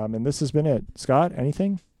 And this has been it. Scott,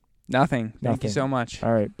 anything? Nothing. Thank Nothing. you so much.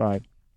 All right. Bye.